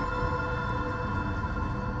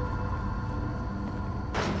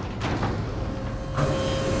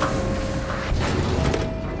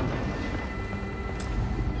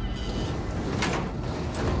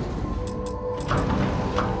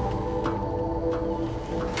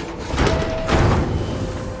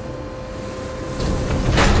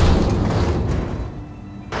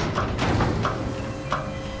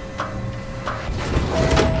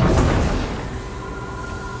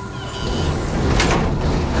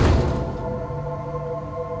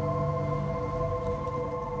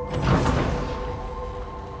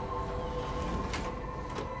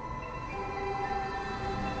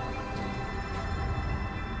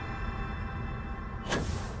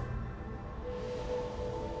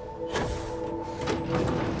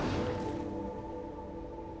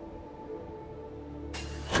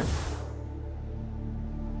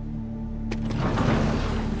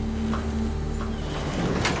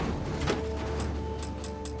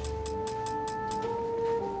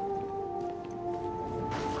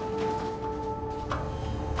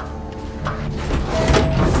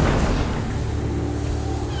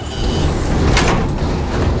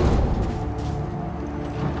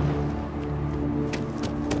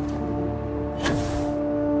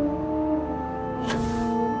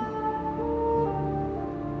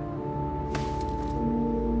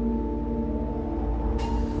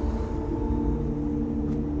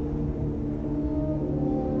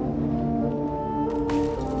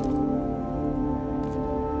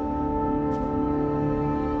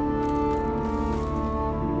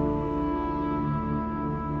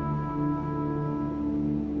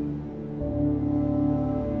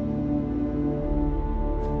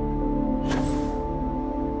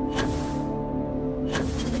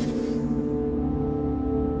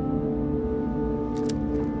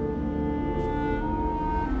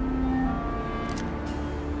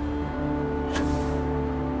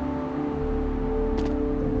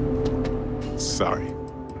 Sorry.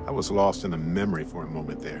 I was lost in a memory for a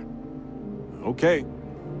moment there. Okay.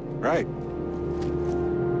 Right.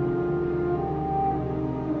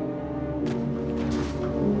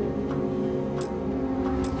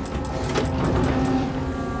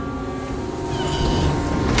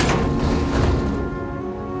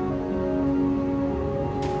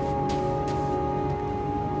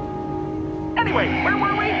 Anyway, where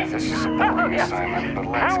were we? This is a boring assignment, but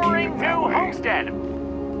let's Powering keep it that New way. Homestead.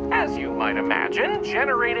 As you might imagine,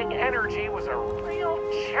 generating energy was a real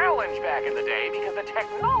challenge back in the day because the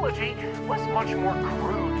technology was much more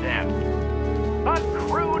crude then. But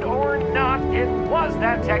crude or not, it was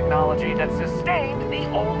that technology that sustained the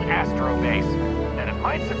old Astro base. And it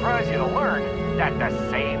might surprise you to learn that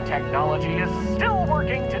the same technology is still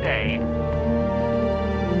working today.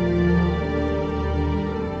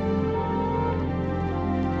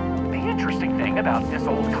 The interesting thing about this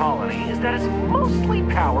old colony is that it's mostly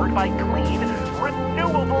powered by clean,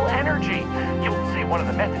 renewable energy. You'll see one of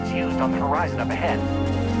the methods used on the horizon up ahead.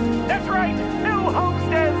 That's right, New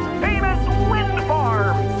Homestead's famous wind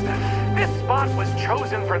farms. This spot was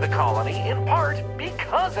chosen for the colony in part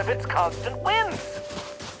because of its constant winds.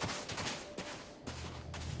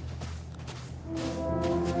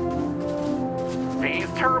 These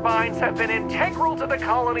turbines have been integral to the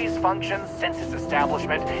colony's function since its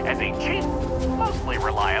establishment as a cheap, mostly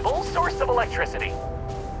reliable source of electricity.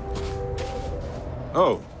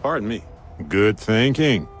 Oh, pardon me. Good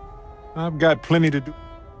thinking. I've got plenty to do.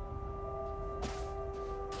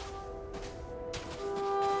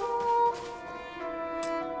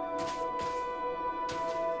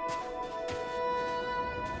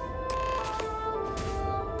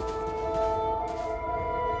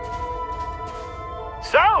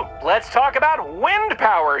 So, let's talk about wind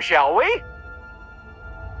power, shall we?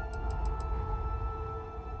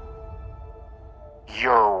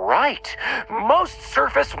 You're right. Most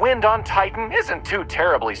surface wind on Titan isn't too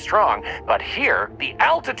terribly strong, but here, the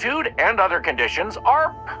altitude and other conditions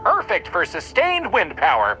are perfect for sustained wind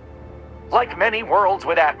power. Like many worlds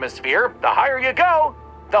with atmosphere, the higher you go,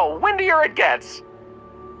 the windier it gets.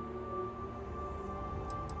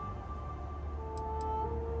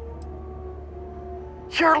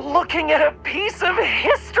 You're looking at a piece of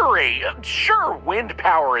history. Sure, wind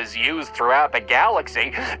power is used throughout the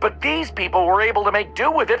galaxy, but these people were able to make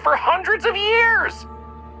do with it for hundreds of years.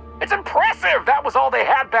 It's impressive that was all they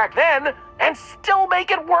had back then, and still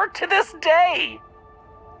make it work to this day.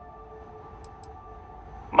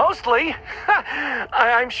 Mostly.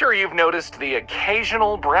 I'm sure you've noticed the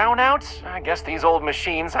occasional brownouts. I guess these old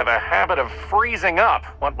machines have a habit of freezing up,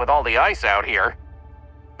 what with all the ice out here.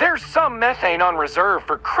 There's some methane on reserve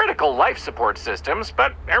for critical life support systems,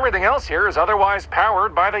 but everything else here is otherwise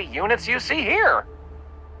powered by the units you see here.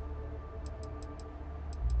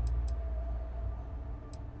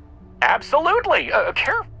 Absolutely.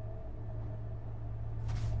 Careful.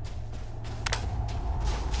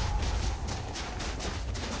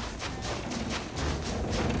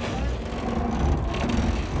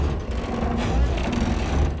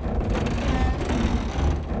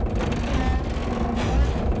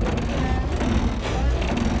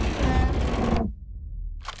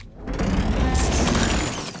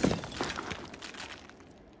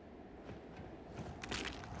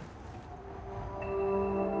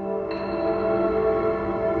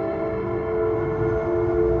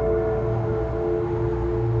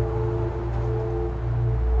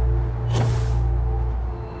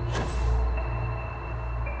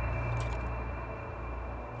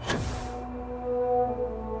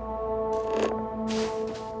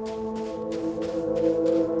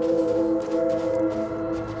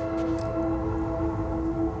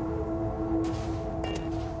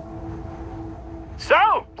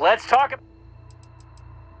 So, let's talk.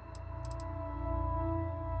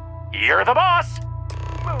 You're the boss.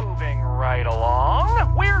 Moving right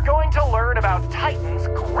along, we're going to learn about Titan's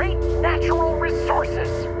great natural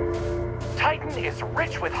resources. Titan is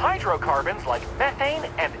rich with hydrocarbons like methane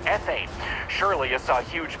and ethane. Surely you saw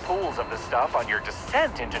huge pools of the stuff on your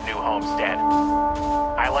descent into New Homestead.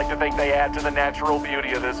 I like to think they add to the natural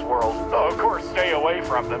beauty of this world, though of course stay away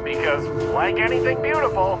from them because, like anything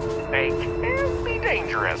beautiful, they can be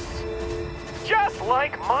dangerous. Just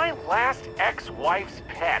like my last ex-wife's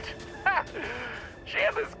pet. She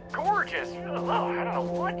had this gorgeous, I don't know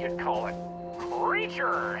what you'd call it,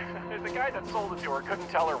 creature. The guy that sold it to her couldn't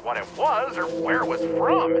tell her what it was or where it was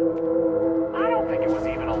from. I don't think it was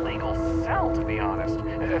even a legal sell, to be honest.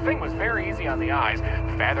 The thing was very easy on the eyes.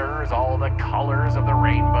 Feathers, all the colors of the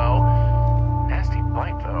rainbow. Nasty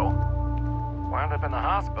bite, though. Wound up in the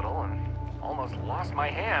hospital and almost lost my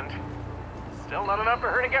hand. Still not enough for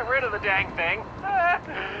her to get rid of the dang thing.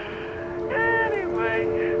 Anyway,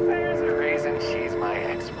 there's a reason she's my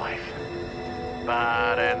ex-wife.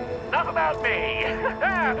 But enough about me.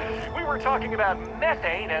 We were talking about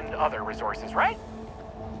methane and other resources, right?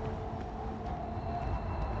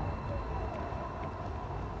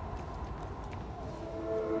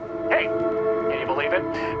 Hey, can you believe it?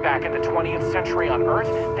 Back in the 20th century on Earth,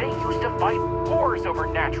 they used to fight wars over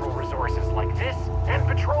natural resources like this and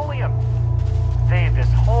petroleum. They had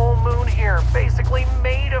this whole moon here basically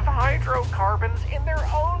made of hydrocarbons in their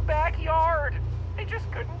own backyard. They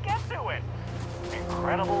just couldn't get to it.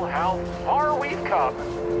 Incredible how far we've come.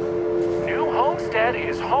 New Homestead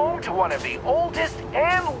is home to one of the oldest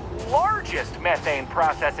and largest methane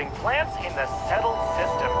processing plants in the settled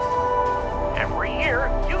system. Every year,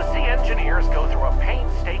 UC engineers go through a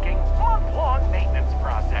painstaking, month-long maintenance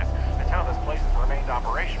process. That's how this place has remained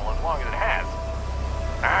operational as long as it has.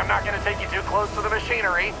 I'm not going to take you too close to the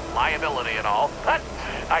machinery, liability and all, but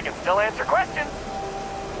I can still answer questions.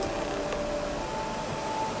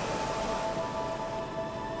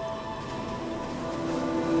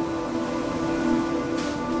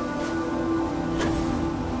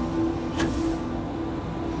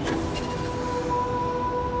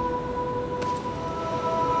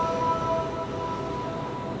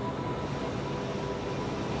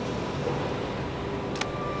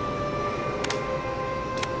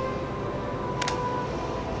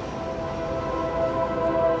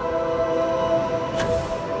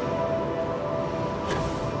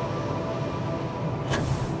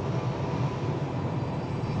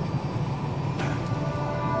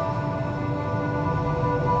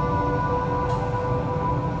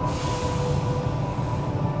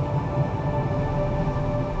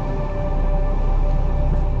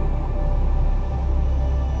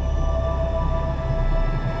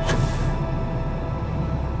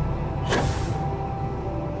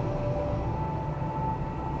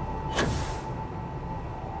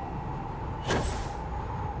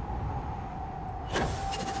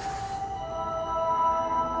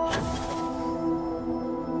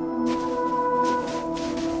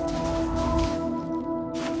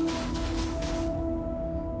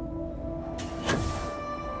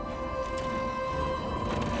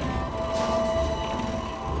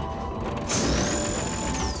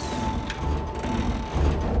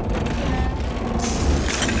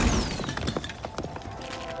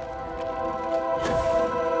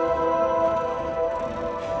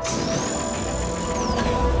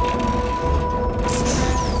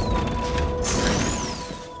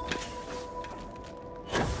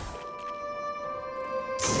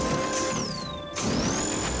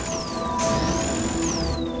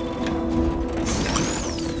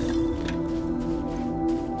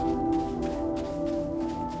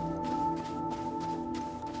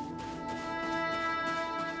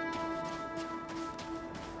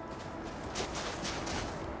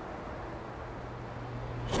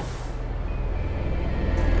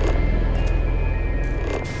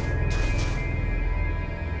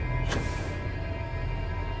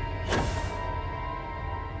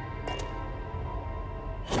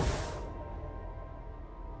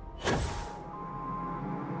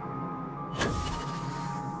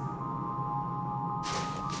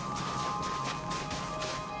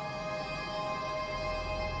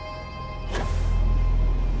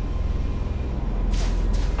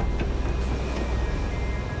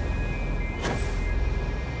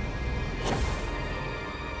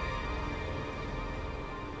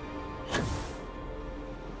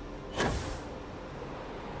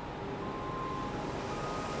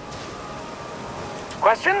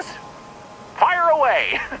 questions? Fire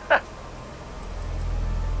away!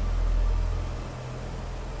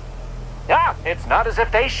 It's not as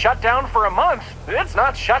if they shut down for a month. It's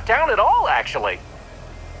not shut down at all, actually.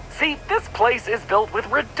 See, this place is built with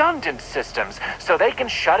redundant systems, so they can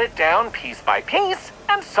shut it down piece by piece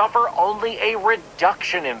and suffer only a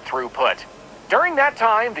reduction in throughput. During that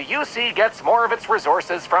time, the UC gets more of its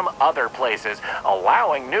resources from other places,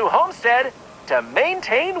 allowing New Homestead to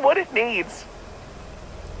maintain what it needs.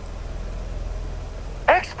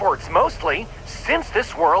 Exports mostly, since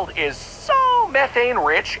this world is so methane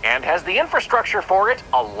rich and has the infrastructure for it,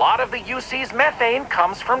 a lot of the UC's methane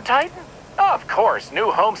comes from Titan. Of course,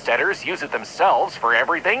 new homesteaders use it themselves for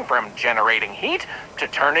everything from generating heat to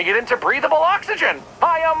turning it into breathable oxygen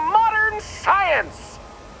by a modern science.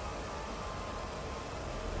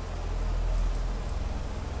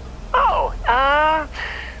 Oh,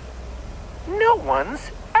 no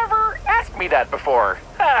one's ever asked me that before.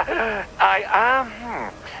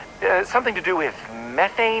 Something to do with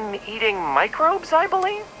methane-eating microbes, I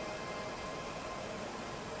believe?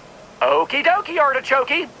 Okie dokie,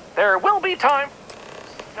 artichoke. There will be time.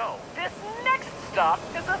 So, this next stop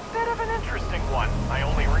is a bit of an interesting one. I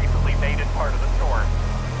only recently made it part of the tour.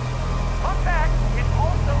 Fun fact, it's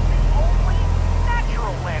also the only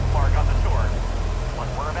natural landmark on the tour. What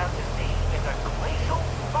we're about to see is a glacial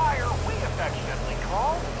spire we affectionately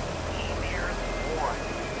call Emir's War.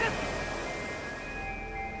 This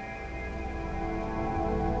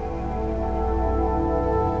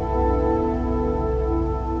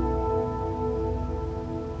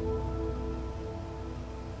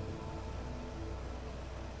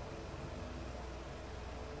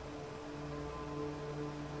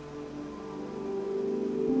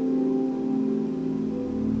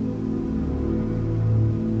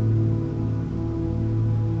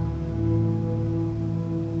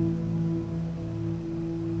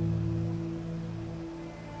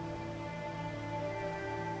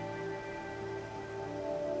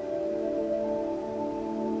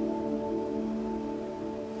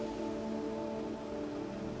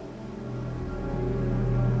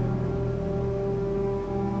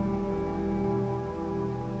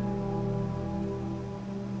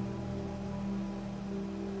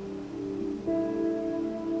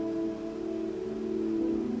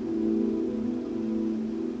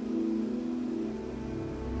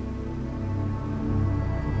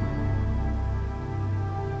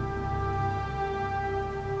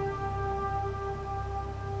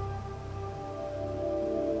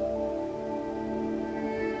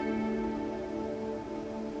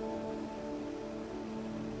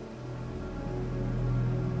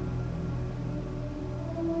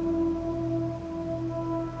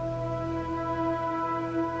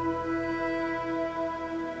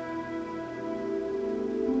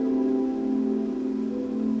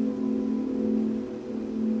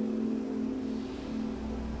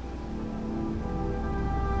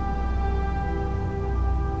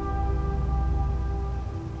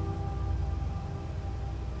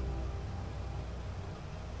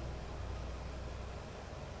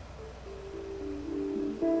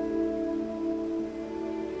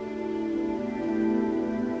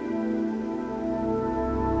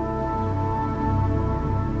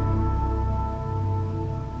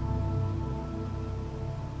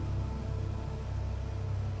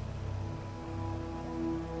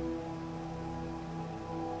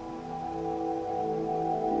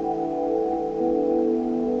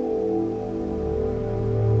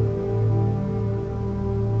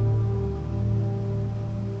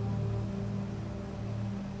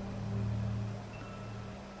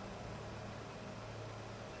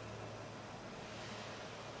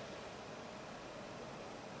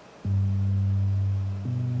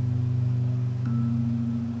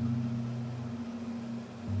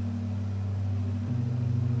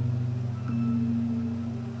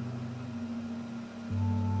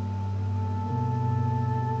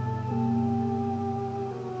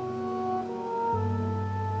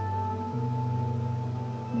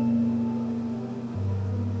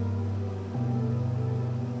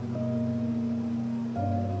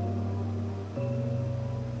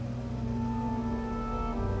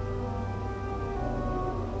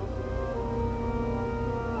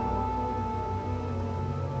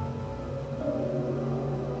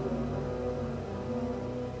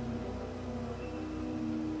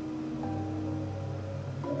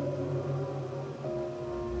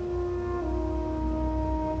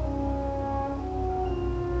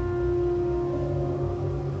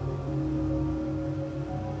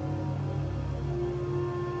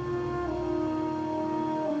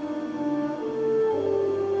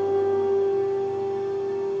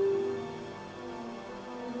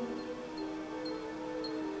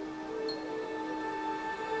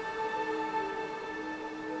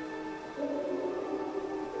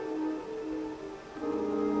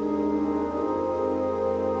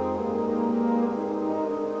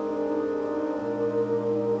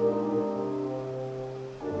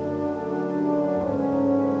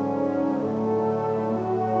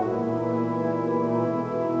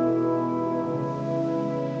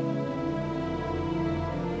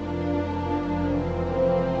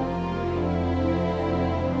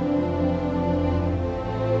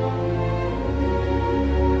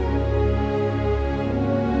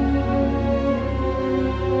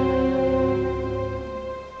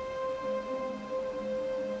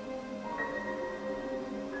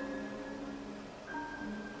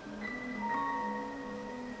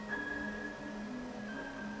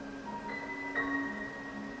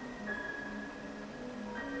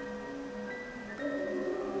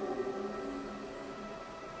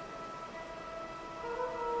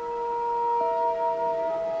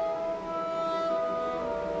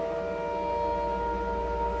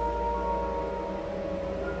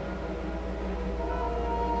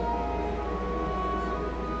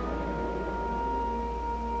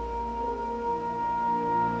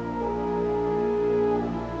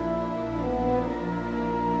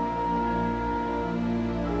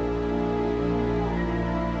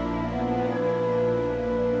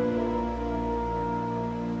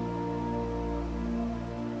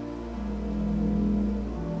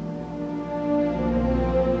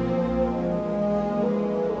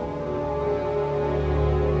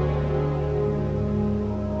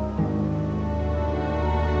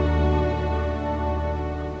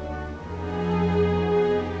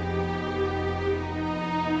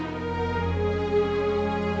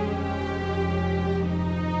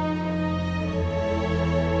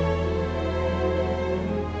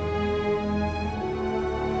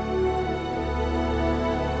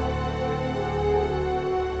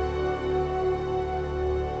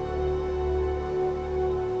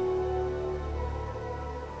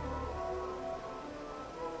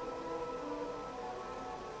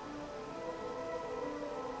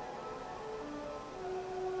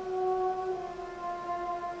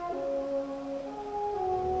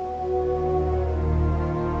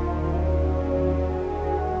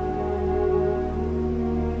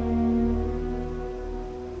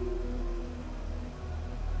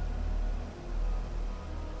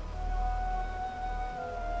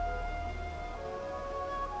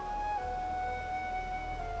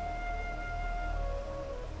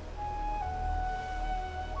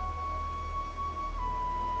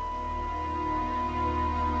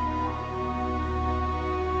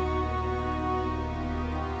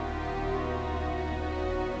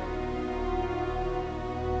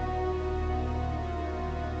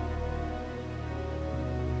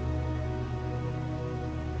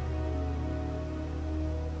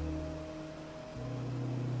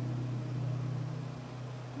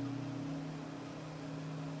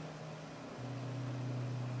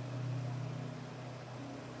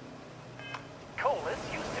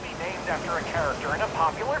Colis used to be named after a character in a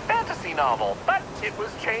popular fantasy novel, but it was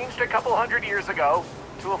changed a couple hundred years ago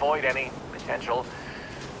to avoid any potential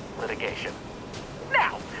litigation.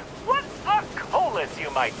 Now, what's a colis,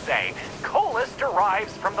 you might say? Colis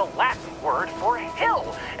derives from the Latin word for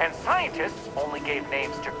hill, and scientists only gave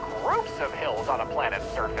names to groups of hills on a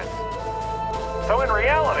planet's surface. So in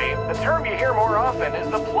reality, the term you hear more often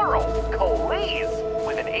is the plural, colis,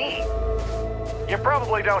 with an E. You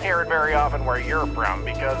probably don't hear it very often where you're from,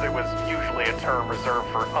 because it was usually a term reserved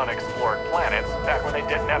for unexplored planets, back when they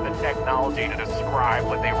didn't have the technology to describe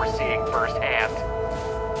what they were seeing firsthand.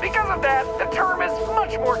 Because of that, the term is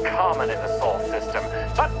much more common in the Sol system,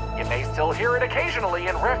 but you may still hear it occasionally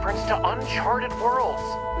in reference to uncharted worlds.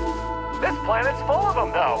 This planet's full of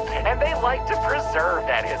them, though, and they like to preserve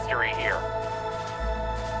that history here.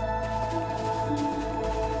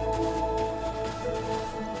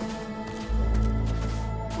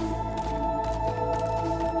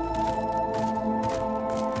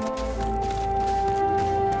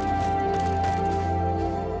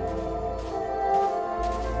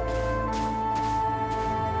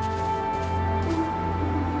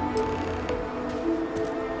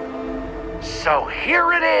 So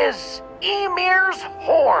here it is, Ymir's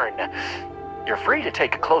horn. You're free to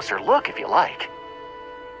take a closer look if you like.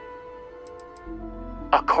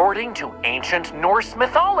 According to ancient Norse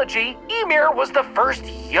mythology, Ymir was the first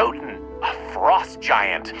Jotun, a frost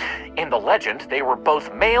giant. In the legend, they were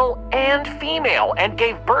both male and female and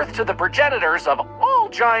gave birth to the progenitors of all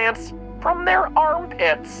giants from their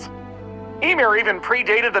armpits. Ymir even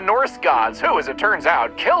predated the Norse gods, who, as it turns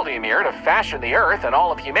out, killed Ymir to fashion the earth and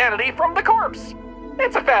all of humanity from the corpse.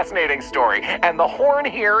 It's a fascinating story, and the horn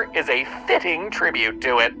here is a fitting tribute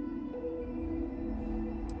to it.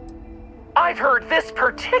 I've heard this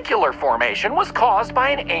particular formation was caused by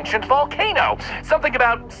an ancient volcano. Something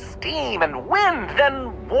about steam and wind,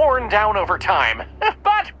 then worn down over time.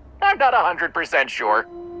 But I'm not 100% sure.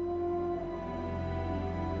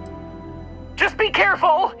 Just be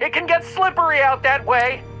careful, it can get slippery out that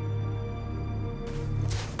way.